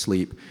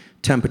asleep.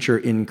 Temperature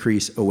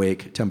increase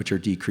awake, temperature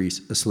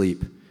decrease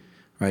asleep,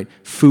 right?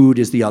 Food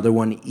is the other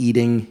one.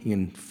 Eating, you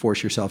can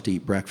force yourself to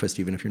eat breakfast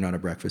even if you're not a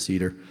breakfast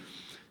eater.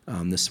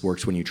 This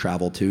works when you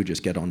travel too.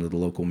 Just get onto the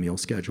local meal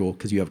schedule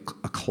because you have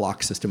a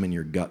clock system in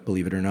your gut,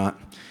 believe it or not.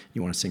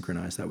 You want to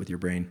synchronize that with your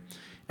brain.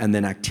 And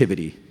then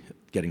activity,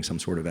 getting some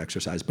sort of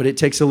exercise. But it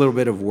takes a little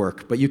bit of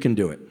work, but you can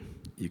do it.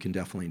 You can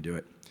definitely do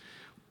it.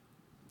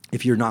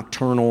 If you're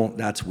nocturnal,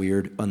 that's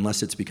weird,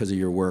 unless it's because of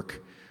your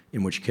work,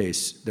 in which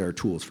case there are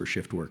tools for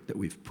shift work that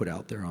we've put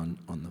out there on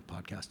the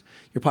podcast.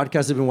 Your podcast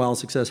has been a wild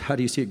success. How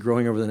do you see it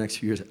growing over the next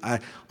few years?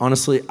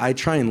 I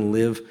try and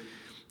live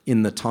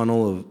in the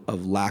tunnel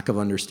of lack of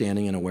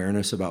understanding and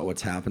awareness about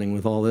what's happening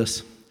with all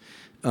this.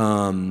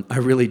 I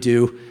really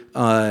do.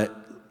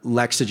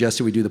 Lex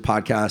suggested we do the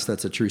podcast.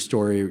 That's a true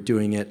story,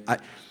 doing it.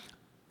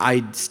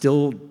 I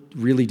still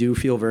really do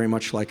feel very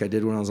much like I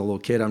did when I was a little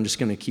kid. I'm just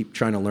going to keep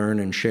trying to learn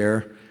and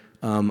share.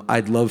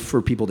 I'd love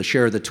for people to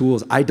share the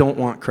tools. I don't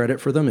want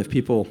credit for them. If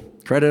people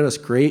credit us,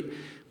 great.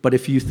 But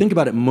if you think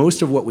about it,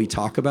 most of what we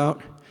talk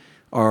about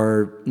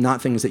are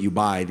not things that you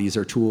buy. These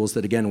are tools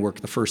that, again,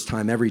 work the first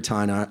time, every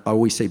time. I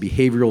always say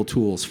behavioral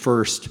tools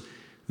first,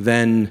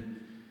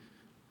 then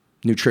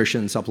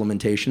nutrition,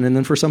 supplementation. And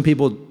then for some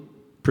people,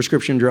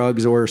 prescription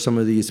drugs or some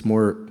of these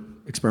more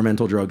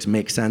experimental drugs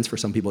make sense. For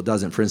some people, it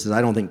doesn't. For instance,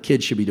 I don't think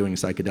kids should be doing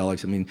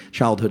psychedelics. I mean,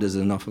 childhood is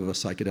enough of a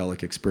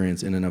psychedelic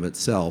experience in and of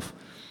itself.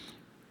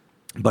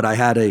 But I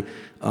had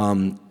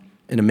an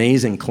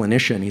amazing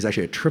clinician. He's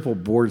actually a triple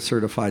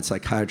board-certified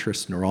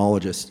psychiatrist,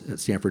 neurologist at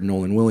Stanford,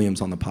 Nolan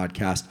Williams, on the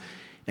podcast.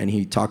 And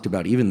he talked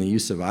about even the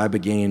use of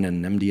ibogaine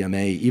and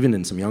MDMA, even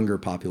in some younger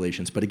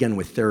populations, but again,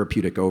 with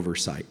therapeutic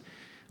oversight.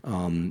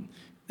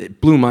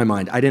 It blew my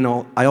mind.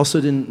 I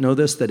also didn't know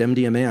this, that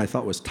MDMA I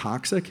thought was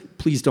toxic.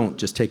 Please don't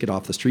just take it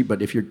off the street.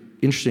 But if you're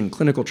interested in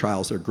clinical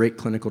trials, there are great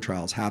clinical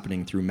trials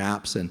happening through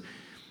MAPS, and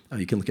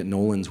you can look at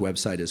Nolan's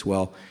website as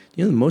well.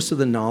 You know, most of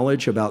the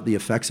knowledge about the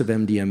effects of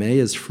MDMA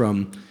is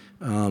from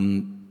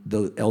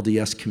the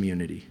LDS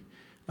community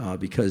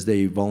because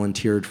they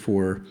volunteered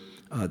for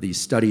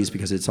these studies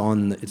because it's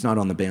not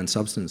on the banned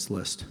substance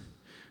list.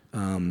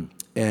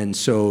 And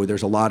so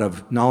there's a lot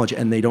of knowledge,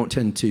 and they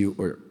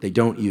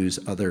don't use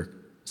other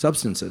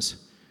substances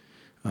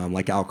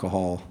like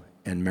alcohol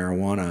and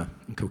marijuana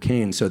and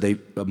cocaine. So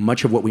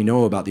much of what we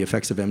know about the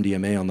effects of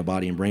MDMA on the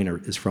body and brain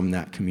is from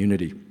that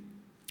community.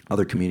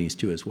 Other communities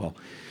too as well.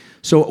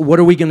 So what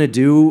are we going to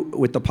do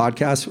with the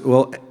podcast?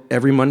 Well,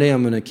 every Monday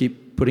I'm going to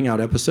keep putting out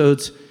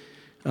episodes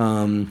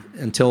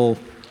until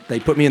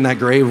they put me in that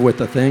grave with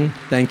the thing.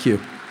 Thank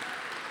you.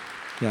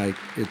 Yeah,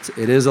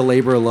 it is a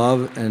labor of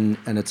love, and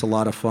it's a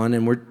lot of fun,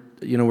 and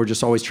we're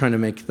just always trying to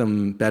make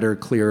them better,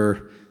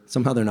 clearer.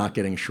 Somehow they're not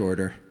getting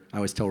shorter. I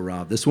always tell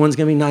Rob, this one's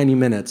going to be 90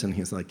 minutes, and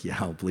he's like, yeah,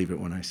 I'll believe it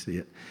when I see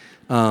it.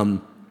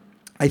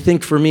 I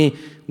think for me,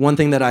 one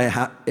thing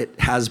that it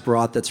has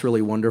brought that's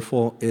really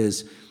wonderful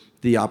is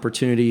the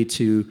opportunity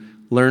to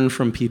learn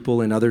from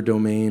people in other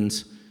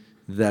domains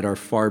that are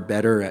far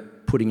better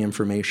at putting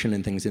information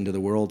and things into the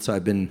world. So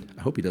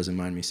I hope he doesn't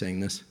mind me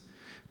saying this.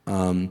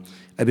 I've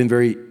been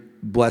very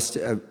blessed.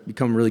 I've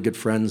become really good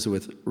friends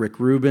with Rick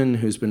Rubin,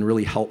 who's been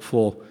really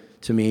helpful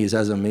to me. He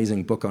has an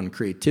amazing book on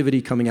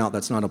creativity coming out.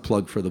 That's not a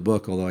plug for the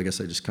book, although I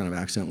guess I just kind of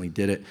accidentally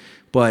did it.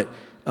 But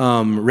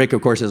Rick,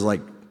 of course, is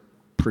like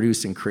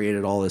produced and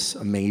created all this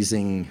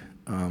amazing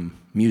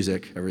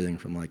music, everything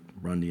from like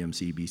Run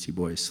DMC, Beastie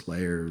Boys,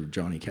 Slayer,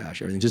 Johnny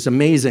Cash, everything, just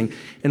amazing.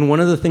 And one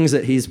of the things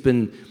that he's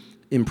been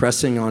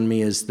impressing on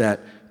me is that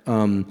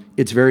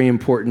it's very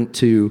important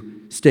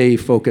to stay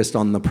focused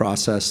on the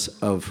process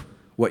of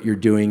what you're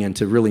doing and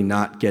to really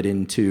not get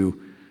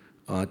into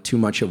too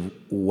much of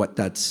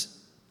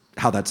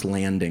how that's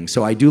landing.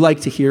 So I do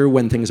like to hear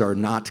when things are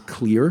not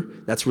clear.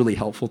 That's really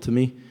helpful to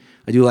me.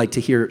 I do like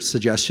to hear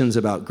suggestions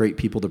about great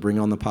people to bring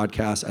on the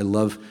podcast. I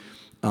love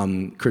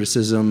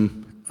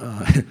criticism.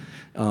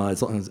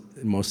 As long as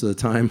most of the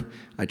time,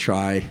 I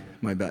try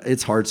my best.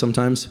 It's hard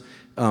sometimes,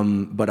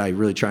 but I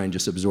really try and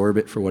just absorb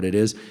it for what it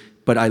is.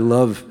 But I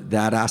love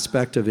that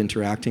aspect of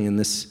interacting in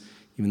this,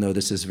 even though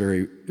this is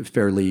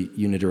fairly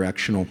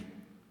unidirectional.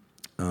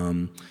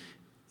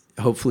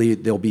 Hopefully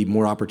there'll be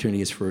more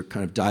opportunities for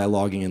kind of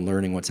dialoguing and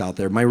learning what's out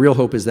there. My real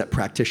hope is that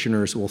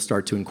practitioners will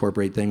start to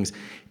incorporate things.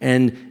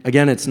 And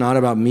again, it's not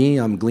about me.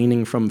 I'm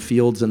gleaning from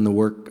fields and the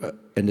work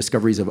and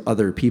discoveries of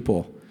other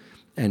people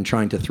and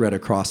trying to thread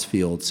across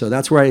fields. So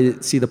that's where I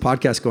see the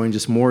podcast going,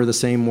 just more of the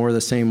same, more of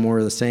the same, more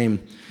of the same,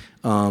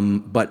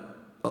 but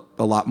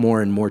a lot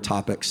more and more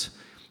topics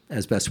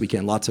as best we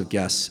can, lots of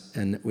guests.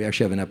 And we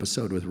actually have an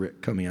episode with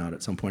Rick coming out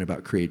at some point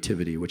about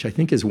creativity, which I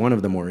think is one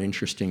of the more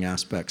interesting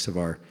aspects of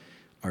our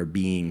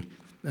being.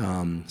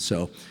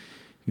 So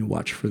you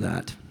watch for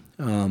that.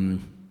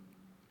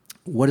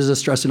 What is a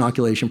stress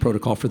inoculation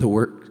protocol for the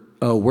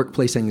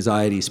workplace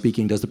anxiety?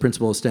 Speaking, does the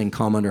principle of staying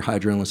calm under high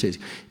adrenaline states?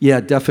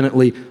 Yeah,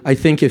 definitely. I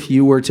think if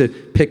you were to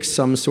pick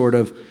some sort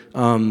of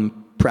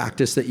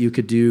practice that you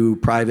could do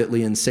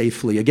privately and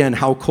safely, again,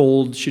 how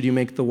cold should you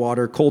make the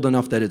water? Cold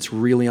enough that it's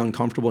really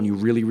uncomfortable and you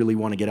really, really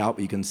want to get out,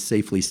 but you can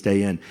safely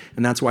stay in.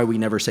 And that's why we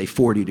never say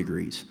 40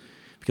 degrees.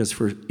 Because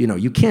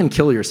you can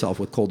kill yourself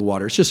with cold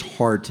water. It's just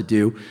hard to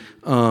do.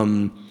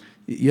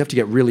 You have to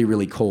get really,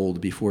 really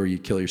cold before you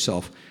kill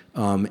yourself.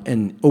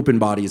 And open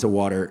bodies of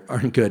water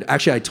aren't good.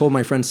 Actually, I told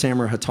my friend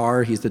Samar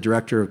Hattar, he's the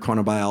director of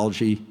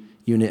chronobiology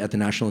unit at the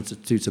National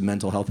Institutes of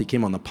Mental Health. He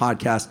came on the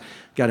podcast,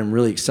 got him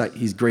really excited.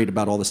 He's great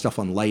about all the stuff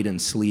on light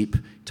and sleep.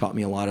 Taught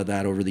me a lot of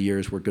that over the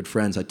years. We're good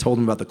friends. I told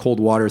him about the cold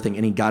water thing,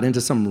 and he got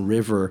into some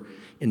river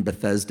in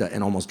Bethesda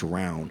and almost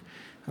drowned.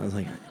 I was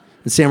like...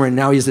 And Sam,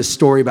 now he has this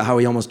story about how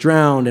he almost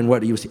drowned and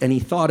and he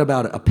thought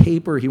about a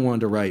paper he wanted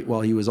to write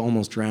while he was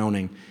almost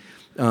drowning.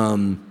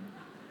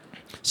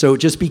 So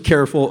just be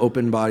careful,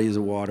 open bodies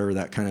of water,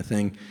 that kind of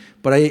thing.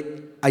 But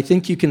I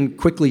think you can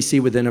quickly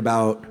see within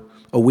about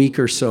a week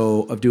or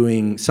so of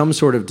doing some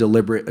sort of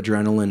deliberate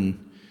adrenaline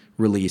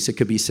release. It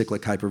could be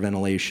cyclic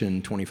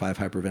hyperventilation, 25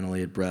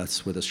 hyperventilated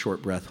breaths with a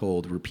short breath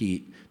hold,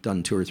 repeat,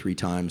 done 2 or 3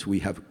 times. We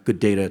have good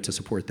data to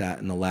support that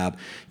in the lab.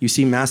 You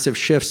see massive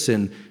shifts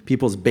in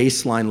people's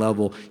baseline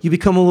level. You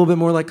become a little bit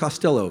more like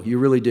Costello. You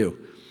really do.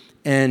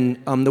 And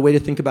the way to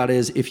think about it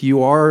is if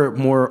you are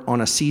more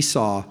on a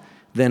seesaw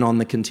than on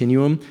the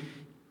continuum,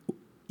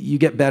 you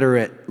get better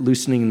at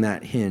loosening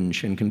that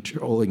hinge and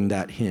controlling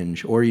that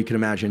hinge. Or you can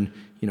imagine,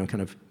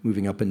 kind of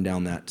moving up and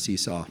down that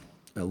seesaw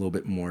a little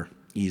bit more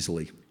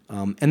easily.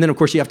 And then, of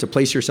course, you have to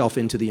place yourself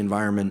into the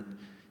environment.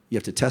 You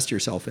have to test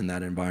yourself in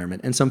that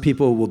environment. And some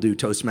people will do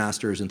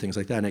Toastmasters and things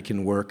like that, and it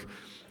can work.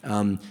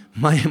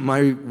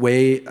 My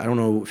way, I don't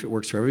know if it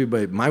works for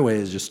everybody, but my way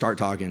is just start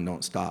talking and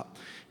don't stop.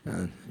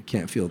 You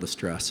can't feel the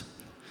stress.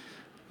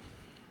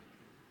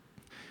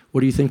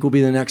 What do you think will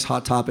be the next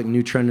hot topic,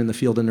 new trend in the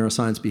field of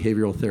neuroscience,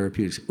 behavioral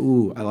therapeutics?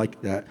 Ooh, I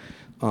like that,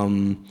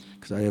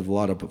 because I have a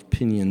lot of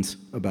opinions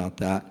about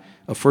that.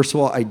 First of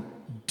all, I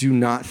do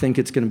not think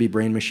it's going to be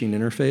brain-machine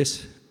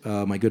interface.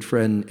 My good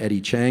friend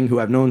Eddie Chang, who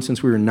I've known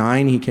since we were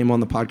 9, he came on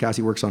the podcast.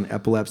 He works on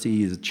epilepsy.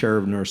 He's a chair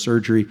of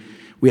neurosurgery.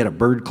 We had a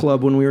bird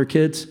club when we were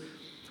kids.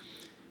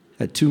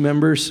 Had 2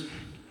 members.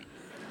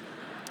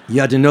 You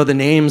had to know the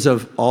names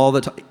of all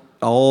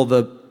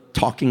the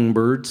talking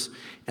birds,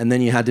 and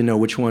then you had to know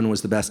which one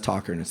was the best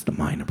talker, and it's the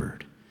mynah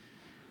bird.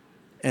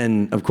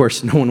 And of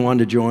course, no one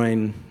wanted to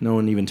join. No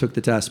one even took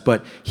the test.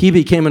 But he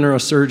became a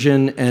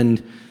neurosurgeon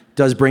and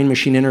does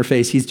brain-machine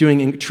interface. He's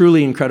doing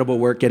truly incredible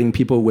work getting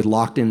people with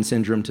locked-in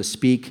syndrome to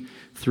speak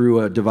through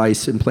a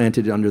device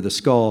implanted under the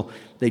skull.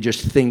 They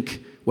just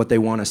think what they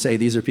want to say.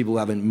 These are people who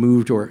haven't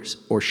moved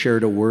or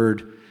shared a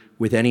word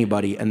with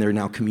anybody, and they're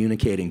now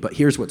communicating. But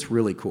here's what's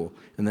really cool,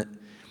 and that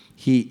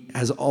he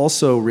has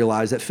also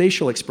realized that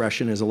facial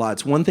expression is a lot.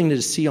 It's one thing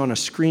to see on a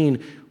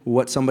screen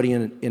what somebody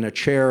in a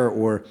chair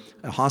or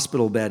a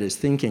hospital bed is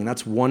thinking.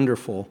 That's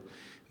wonderful,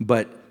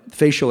 but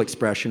facial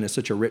expression is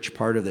such a rich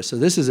part of this. So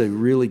this is a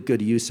really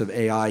good use of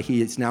AI. He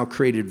has now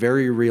created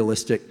very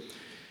realistic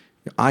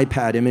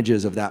iPad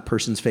images of that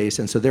person's face,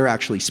 and so they're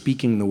actually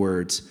speaking the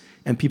words,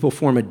 and people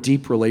form a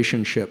deep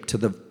relationship to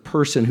the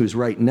person who's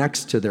right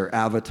next to their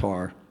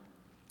avatar.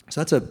 So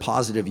that's a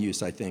positive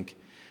use, I think,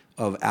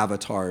 of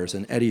avatars,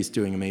 and Eddie's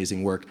doing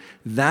amazing work.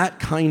 That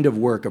kind of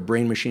work, a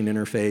brain-machine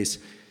interface,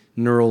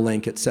 neural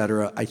link, et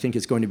cetera, I think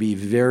is going to be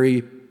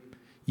very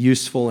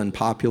useful and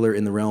popular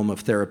in the realm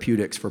of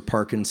therapeutics for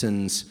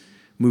Parkinson's,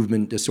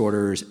 movement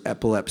disorders,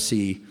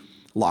 epilepsy,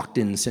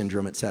 locked-in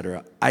syndrome, et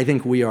cetera. I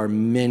think we are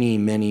many,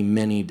 many,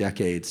 many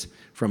decades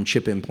from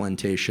chip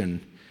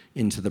implantation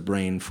into the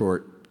brain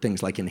for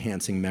things like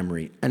enhancing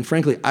memory. And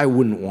frankly, I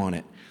wouldn't want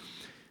it.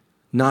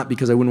 Not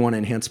because I wouldn't want to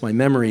enhance my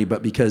memory,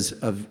 but because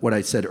of what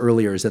I said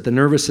earlier, is that the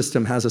nervous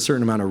system has a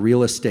certain amount of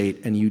real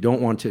estate, and you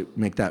don't want to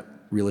make that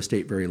real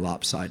estate very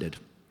lopsided.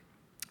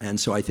 And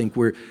so I think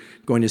we're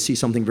going to see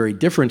something very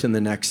different in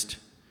the next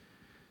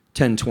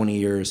 10, 20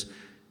 years.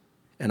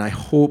 And I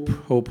hope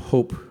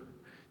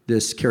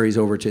this carries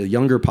over to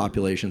younger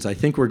populations. I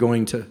think we're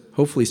going to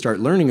hopefully start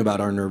learning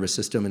about our nervous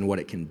system and what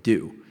it can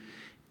do.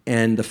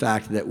 And the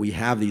fact that we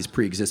have these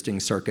pre-existing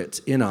circuits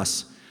in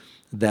us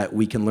that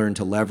we can learn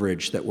to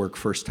leverage that work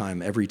first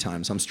time every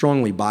time. So I'm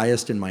strongly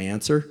biased in my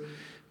answer,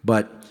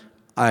 but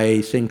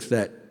I think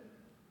that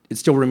it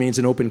still remains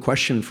an open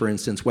question, for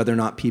instance, whether or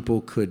not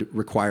people could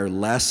require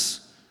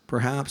less,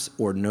 perhaps,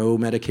 or no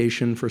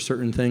medication for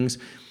certain things.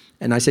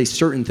 And I say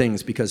certain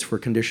things because for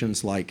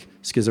conditions like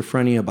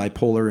schizophrenia,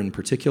 bipolar in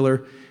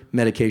particular,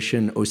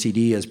 medication,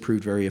 OCD has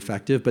proved very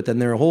effective. But then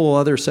there are a whole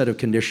other set of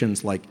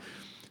conditions like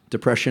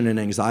depression and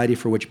anxiety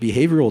for which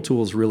behavioral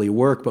tools really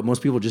work, but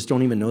most people just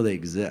don't even know they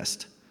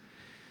exist.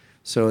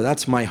 So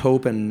that's my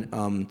hope.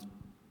 And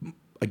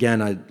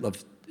again, I'd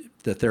love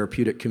the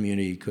therapeutic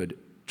community could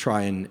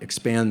try and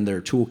expand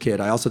their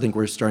toolkit. I also think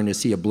we're starting to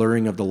see a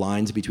blurring of the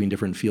lines between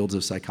different fields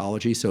of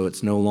psychology, so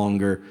it's no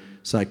longer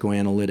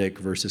psychoanalytic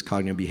versus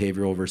cognitive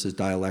behavioral versus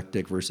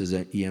dialectic versus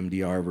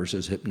EMDR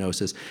versus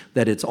hypnosis,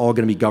 that it's all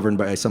going to be governed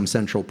by some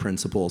central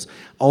principles.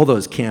 All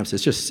those camps,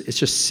 it's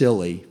just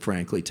silly,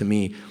 frankly, to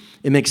me.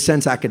 It makes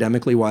sense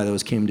academically why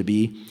those came to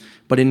be.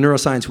 But in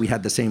neuroscience, we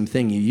had the same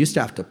thing. You used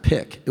to have to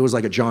pick. It was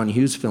like a John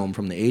Hughes film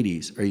from the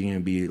 80s. Are you going to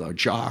be a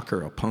jock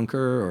or a punker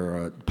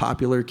or a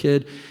popular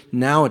kid?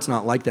 Now it's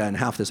not like that, and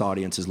half this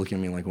audience is looking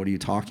at me like, what are you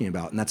talking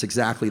about? And that's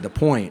exactly the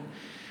point,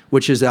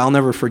 which is, I'll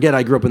never forget,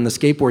 I grew up in the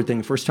skateboard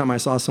thing. First time I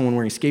saw someone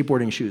wearing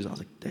skateboarding shoes, I was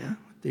like, yeah,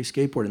 they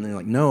skateboard. And they're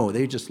like, no,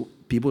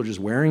 people are just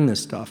wearing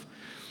this stuff,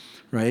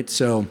 right?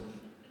 So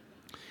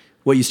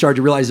what you start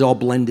to realize is all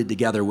blended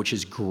together, which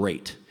is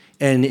great.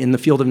 And in the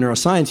field of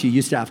neuroscience, you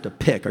used to have to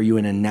pick. Are you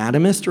an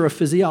anatomist or a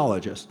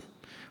physiologist?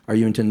 Are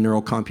you into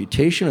neural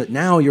computation?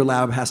 Now your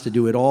lab has to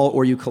do it all,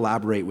 or you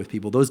collaborate with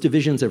people. Those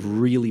divisions have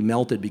really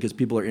melted because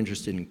people are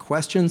interested in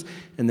questions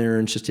and they're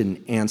interested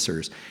in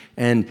answers.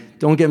 And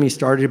don't get me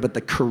started, but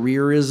the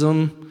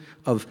careerism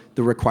of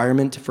the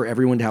requirement for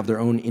everyone to have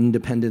their own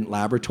independent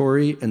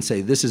laboratory and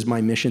say, this is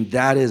my mission,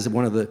 that is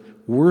one of the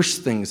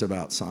worst things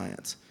about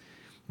science.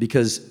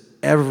 Because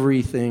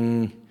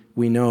everything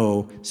we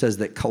know says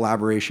that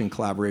collaboration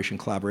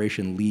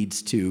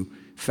leads to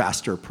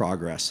faster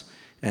progress.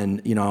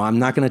 And I'm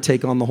not going to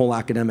take on the whole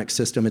academic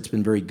system. It's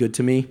been very good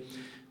to me,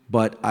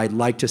 but I'd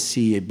like to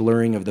see a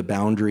blurring of the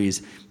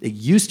boundaries. It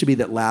used to be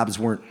that labs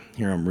weren't,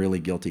 here I'm really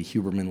guilty,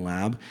 Huberman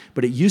lab,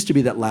 but it used to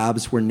be that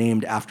labs were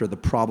named after the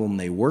problem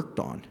they worked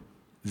on.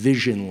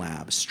 Vision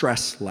lab,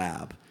 stress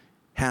lab,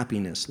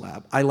 happiness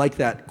lab. I like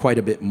that quite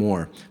a bit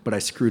more, but I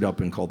screwed up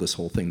and called this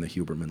whole thing the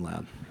Huberman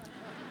lab.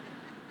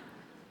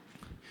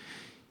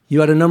 You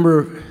have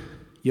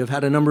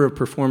had a number of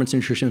performance,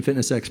 nutrition, and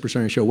fitness experts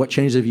on your show. What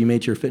changes have you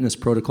made to your fitness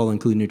protocol,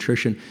 including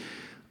nutrition?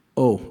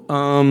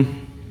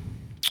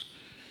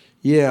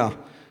 Yeah.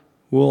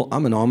 Well,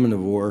 I'm an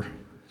omnivore,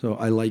 so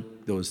I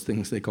like those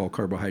things they call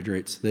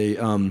carbohydrates.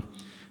 And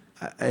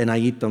I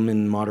eat them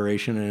in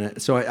moderation.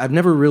 And so I've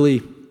never really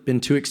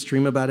been too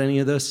extreme about any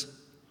of this,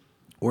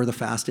 or the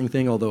fasting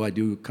thing, although I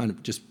do kind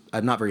of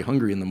I'm not very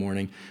hungry in the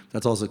morning.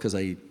 That's also because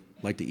I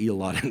like to eat a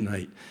lot at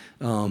night.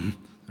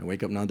 I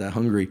wake up not that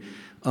hungry.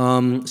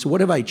 So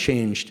what have I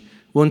changed?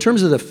 Well, in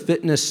terms of the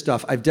fitness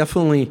stuff, I've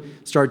definitely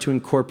started to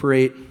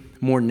incorporate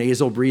more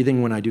nasal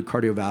breathing when I do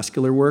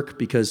cardiovascular work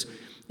because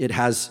it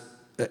has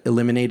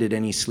eliminated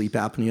any sleep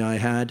apnea I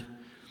had.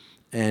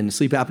 And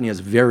sleep apnea is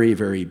very,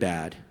 very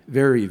bad.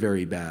 Very,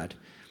 very bad.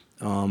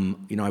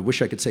 I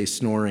wish I could say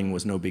snoring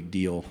was no big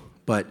deal,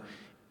 but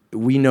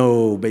we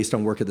know based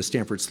on work at the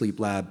Stanford Sleep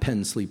Lab,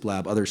 Penn Sleep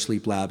Lab, other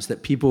sleep labs,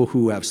 that people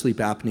who have sleep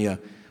apnea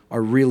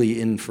are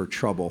really in for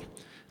trouble.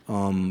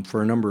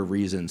 For a number of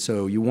reasons.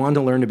 So you want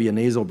to learn to be a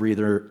nasal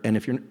breather,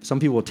 and some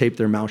people will tape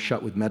their mouth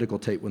shut with medical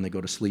tape when they go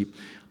to sleep.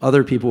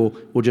 Other people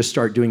will just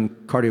start doing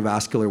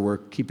cardiovascular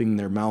work, keeping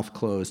their mouth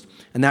closed.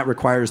 And that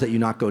requires that you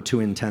not go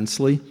too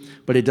intensely,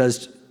 but it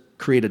does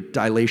create a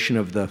dilation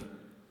of the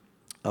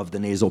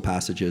nasal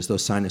passages.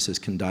 Those sinuses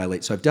can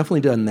dilate. So I've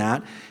definitely done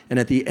that. And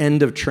at the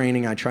end of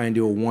training, I try and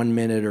do a 1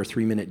 minute or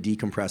 3 minute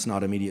decompress,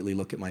 not immediately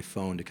look at my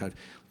phone, to kind of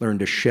learn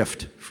to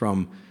shift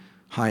from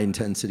high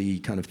intensity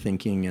kind of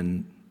thinking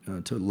and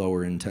to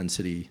lower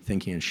intensity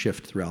thinking and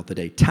shift throughout the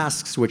day.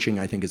 Task switching,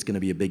 I think, is going to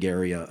be a big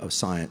area of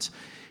science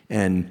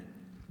and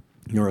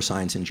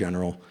neuroscience in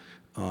general.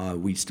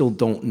 We still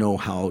don't know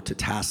how to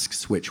task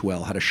switch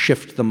well, how to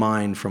shift the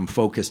mind from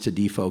focus to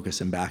defocus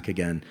and back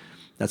again.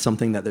 That's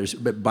something that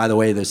but by the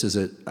way, this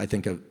is, I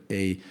think,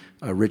 a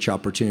rich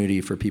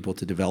opportunity for people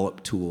to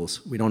develop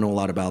tools. We don't know a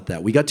lot about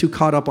that. We got too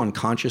caught up on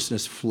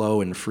consciousness, flow,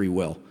 and free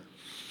will.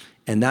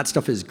 And that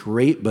stuff is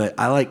great, but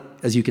I like,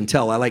 as you can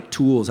tell, I like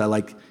tools, I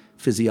like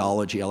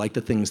physiology, I like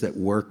the things that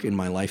work in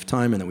my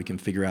lifetime and that we can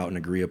figure out and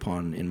agree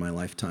upon in my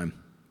lifetime.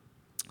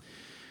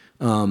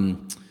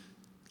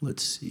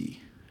 Let's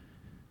see.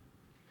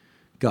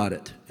 Got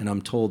it. And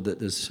I'm told that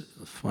this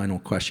final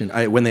question,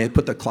 when they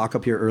put the clock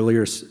up here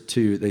earlier,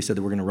 they said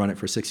that we're going to run it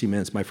for 60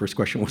 minutes. My first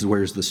question was,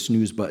 where's the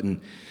snooze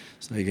button?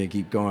 So I can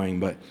keep going,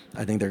 but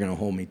I think they're going to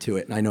hold me to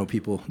it. And I know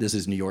people, this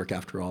is New York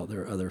after all,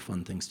 there are other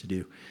fun things to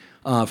do.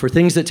 For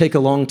things that take a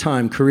long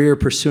time, career,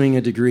 pursuing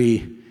a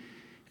degree,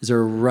 is there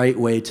a right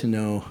way to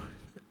know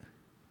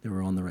that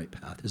we're on the right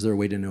path? Is there a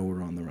way to know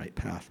we're on the right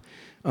path?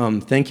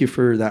 Thank you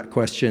for that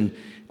question.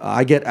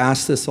 I get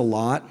asked this a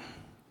lot,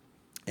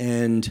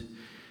 and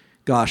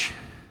gosh,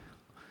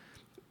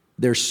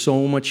 there's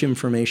so much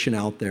information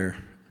out there,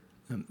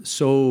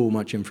 so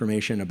much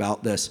information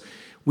about this.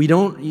 We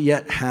don't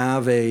yet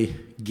have a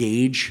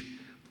gauge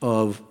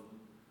of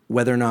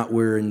whether or not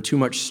we're in too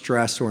much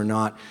stress or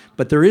not,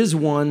 but there is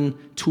one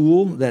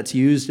tool that's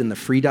used in the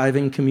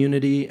freediving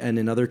community and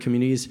in other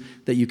communities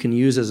that you can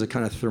use as a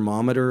kind of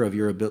thermometer of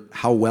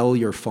how well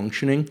you're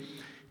functioning.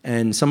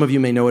 And some of you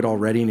may know it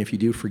already, and if you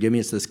do, forgive me,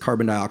 it's this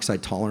carbon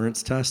dioxide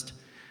tolerance test.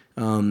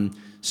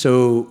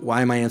 So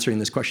why am I answering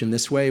this question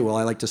this way? Well,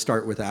 I like to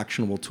start with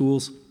actionable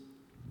tools.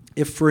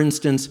 If, for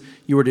instance,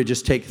 you were to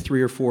just take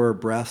 3 or 4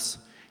 breaths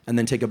and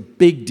then take a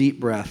big, deep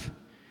breath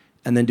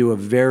and then do a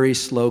very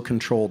slow,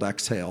 controlled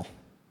exhale.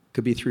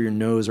 Could be through your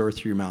nose or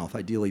through your mouth,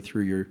 ideally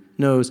through your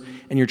nose,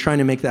 and you're trying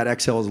to make that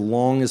exhale as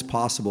long as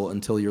possible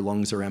until your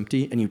lungs are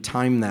empty, and you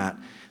time that.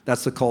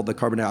 That's called the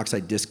carbon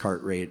dioxide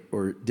discard rate,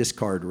 or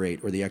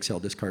the exhale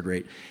discard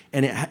rate.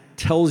 And it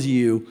tells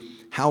you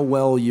how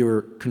well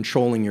you're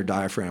controlling your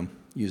diaphragm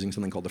using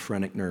something called the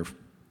phrenic nerve.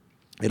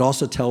 It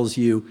also tells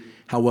you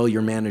how well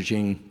you're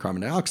managing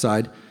carbon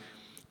dioxide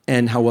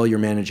and how well you're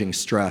managing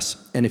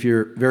stress. And if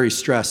you're very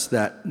stressed,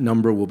 that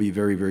number will be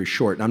very, very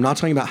short. And I'm not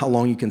talking about how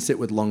long you can sit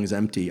with lungs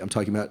empty. I'm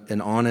talking about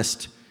an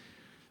honest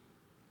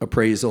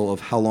appraisal of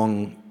how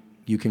long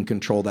you can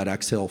control that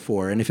exhale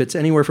for. And if it's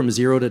anywhere from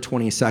 0 to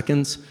 20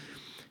 seconds,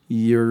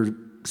 your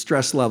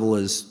stress level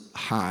is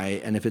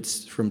high. And if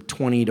it's from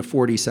 20 to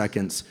 40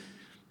 seconds,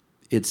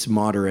 it's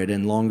moderate.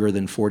 And longer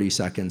than 40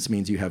 seconds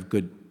means you have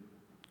good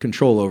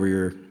control over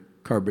your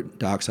carbon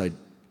dioxide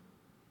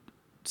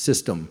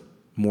system,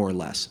 more or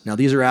less. Now,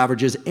 these are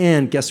averages,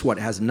 and guess what?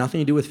 It has nothing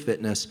to do with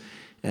fitness,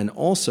 and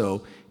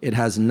also it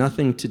has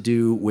nothing to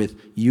do with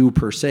you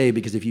per se,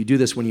 because if you do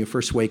this when you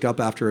first wake up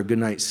after a good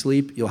night's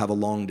sleep, you'll have a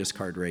long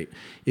discard rate.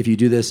 If you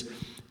do this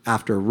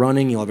after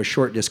running, you'll have a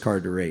short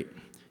discard rate.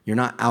 You're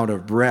not out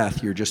of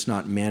breath, you're just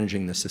not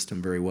managing the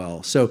system very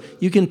well. So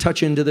you can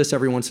touch into this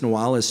every once in a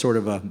while as sort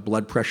of a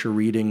blood pressure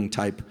reading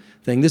type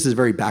thing. This is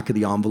very back of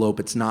the envelope,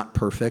 it's not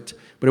perfect,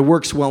 but it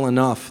works well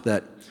enough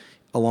that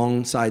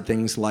alongside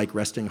things like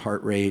resting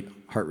heart rate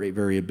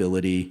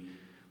variability,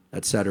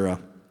 etc.,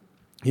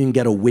 you can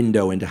get a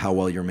window into how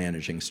well you're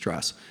managing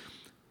stress.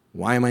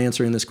 Why am I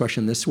answering this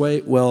question this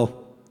way?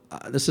 Well,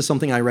 this is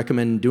something I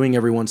recommend doing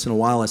every once in a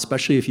while,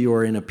 especially if you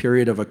are in a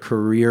period of a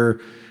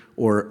career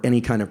or any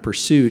kind of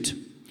pursuit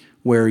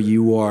where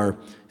you are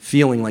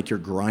feeling like you're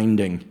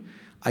grinding.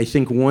 I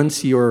think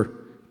once your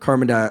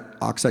carbon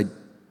dioxide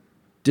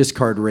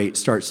discard rate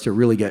starts to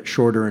really get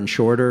shorter and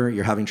shorter,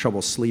 you're having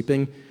trouble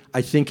sleeping,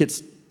 I think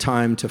it's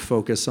time to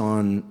focus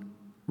on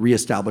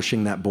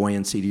reestablishing that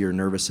buoyancy to your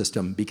nervous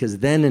system, because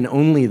then and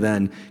only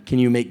then can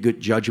you make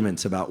good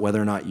judgments about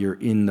whether or not you're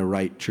in the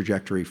right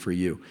trajectory for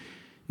you.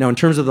 Now, in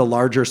terms of the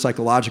larger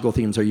psychological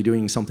themes, are you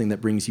doing something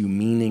that brings you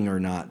meaning or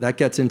not? That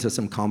gets into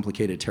some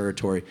complicated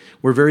territory.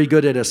 We're very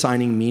good at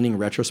assigning meaning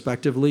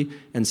retrospectively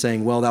and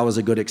saying, well, that was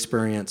a good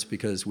experience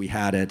because we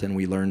had it and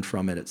we learned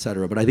from it, et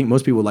cetera. But I think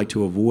most people would like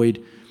to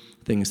avoid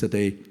things that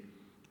they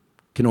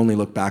can only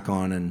look back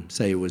on and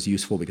say it was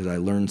useful because I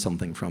learned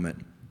something from it.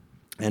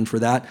 And for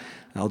that,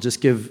 I'll just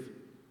give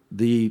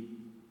the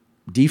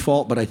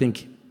default, but I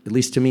think, at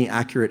least to me,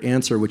 accurate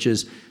answer, which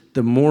is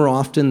the more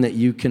often that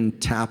you can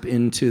tap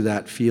into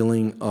that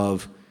feeling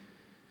of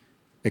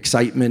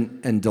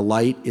excitement and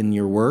delight in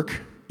your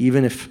work,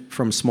 even if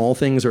from small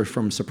things or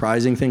from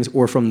surprising things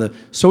or from the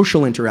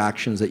social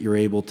interactions that you're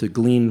able to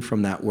glean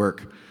from that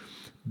work,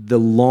 the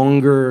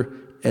longer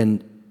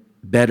and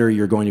better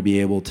you're going to be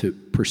able to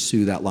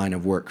pursue that line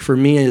of work. For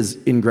me, as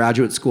in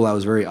graduate school, I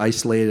was very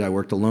isolated. I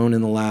worked alone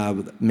in the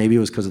lab. Maybe it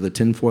was because of the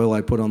tinfoil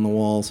I put on the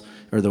walls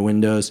or the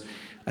windows.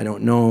 I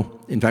don't know.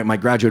 In fact, my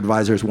graduate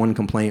advisor's one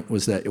complaint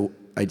was that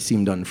I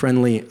seemed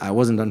unfriendly. I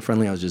wasn't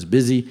unfriendly, I was just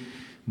busy.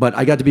 But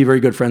I got to be very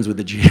good friends with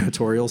the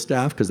janitorial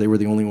staff because they were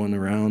the only one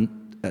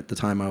around at the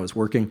time I was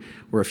working,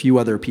 or a few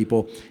other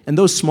people. And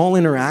those small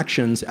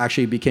interactions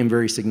actually became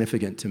very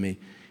significant to me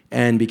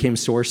and became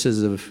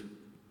sources of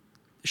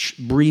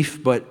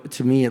brief, but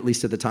to me, at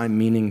least at the time,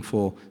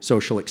 meaningful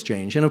social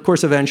exchange. And of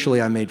course,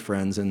 eventually I made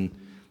friends and,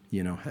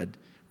 had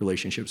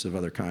relationships of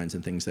other kinds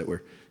and things that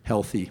were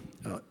healthy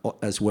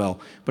as well.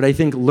 But I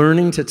think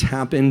learning to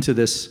tap into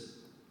this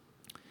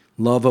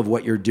love of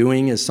what you're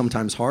doing is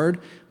sometimes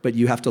hard, but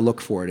you have to look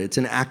for it. It's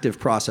an active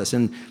process.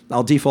 And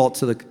I'll default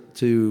to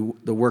to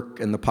the work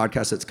and the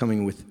podcast that's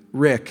coming with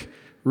Rick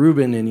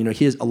Rubin, and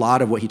he has a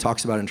lot of what he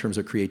talks about in terms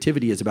of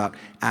creativity is about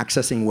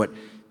accessing what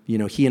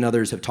he and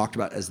others have talked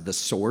about as the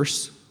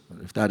source.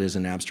 If that is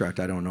an abstract,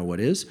 I don't know what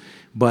is.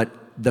 But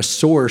the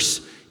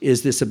source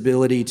is this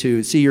ability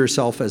to see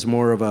yourself as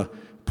more of a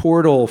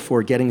portal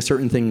for getting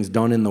certain things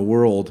done in the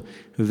world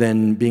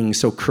than being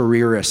so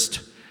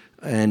careerist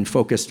and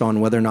focused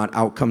on whether or not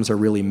outcomes are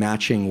really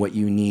matching what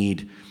you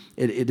need.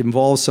 It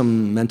involves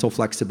some mental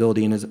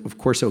flexibility and is, of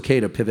course,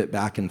 okay to pivot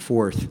back and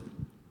forth.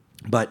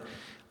 But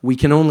we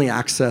can only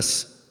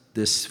access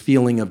this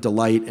feeling of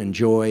delight and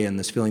joy and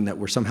this feeling that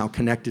we're somehow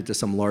connected to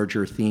some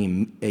larger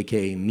theme,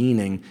 aka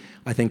meaning,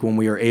 I think when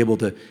we are able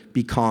to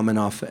be calm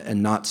enough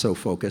and not so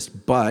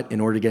focused. But in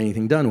order to get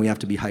anything done, we have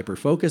to be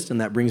hyper-focused, and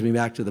that brings me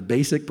back to the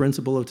basic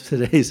principle of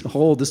today's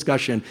whole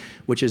discussion,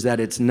 which is that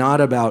it's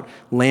not about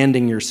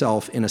landing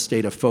yourself in a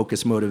state of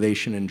focus,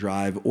 motivation, and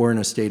drive, or in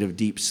a state of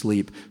deep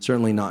sleep,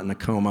 certainly not in a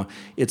coma.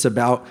 It's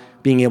about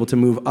being able to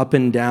move up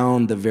and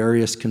down the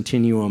various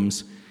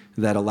continuums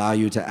that allow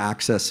you to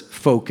access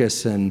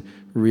focus and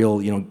real,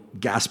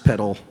 gas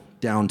pedal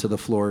down to the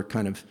floor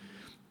kind of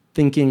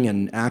thinking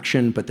and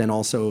action, but then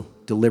also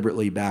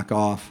deliberately back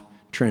off,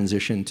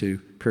 transition to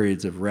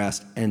periods of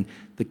rest. And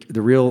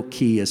the real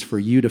key is for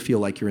you to feel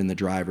like you're in the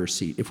driver's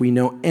seat. If we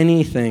know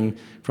anything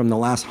from the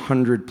last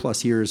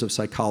 100+ years of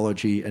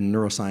psychology and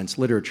neuroscience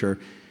literature,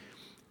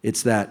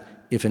 it's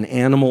that if an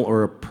animal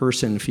or a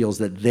person feels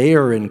that they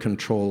are in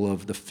control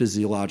of the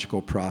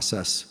physiological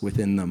process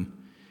within them,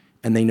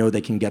 and they know they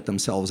can get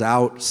themselves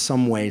out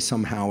some way,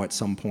 somehow, at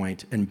some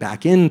point, and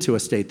back into a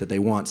state that they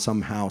want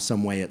somehow,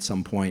 some way, at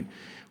some point,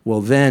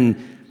 well,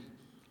 then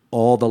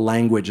all the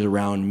language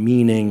around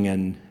meaning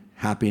and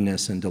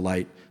happiness and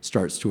delight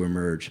starts to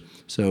emerge.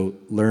 So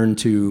learn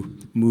to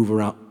move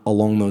around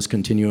along those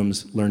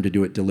continuums, learn to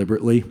do it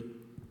deliberately,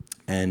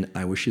 and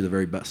I wish you the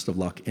very best of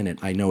luck in it.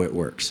 I know it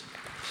works.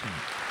 So,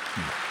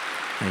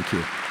 thank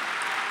you.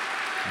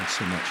 Thanks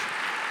so much.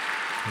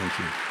 Thank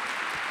you.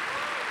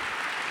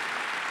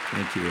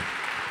 Thank you.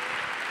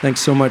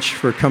 Thanks so much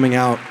for coming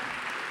out.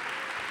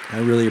 I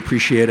really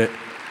appreciate it.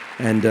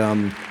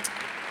 And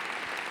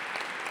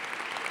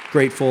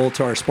grateful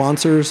to our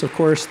sponsors, of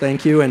course.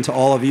 Thank you. And to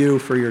all of you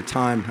for your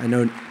time. I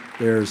know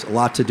there's a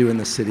lot to do in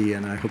the city,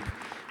 and I hope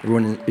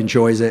everyone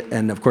enjoys it.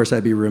 And of course,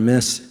 I'd be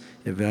remiss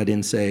if I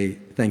didn't say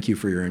thank you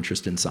for your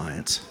interest in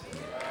science.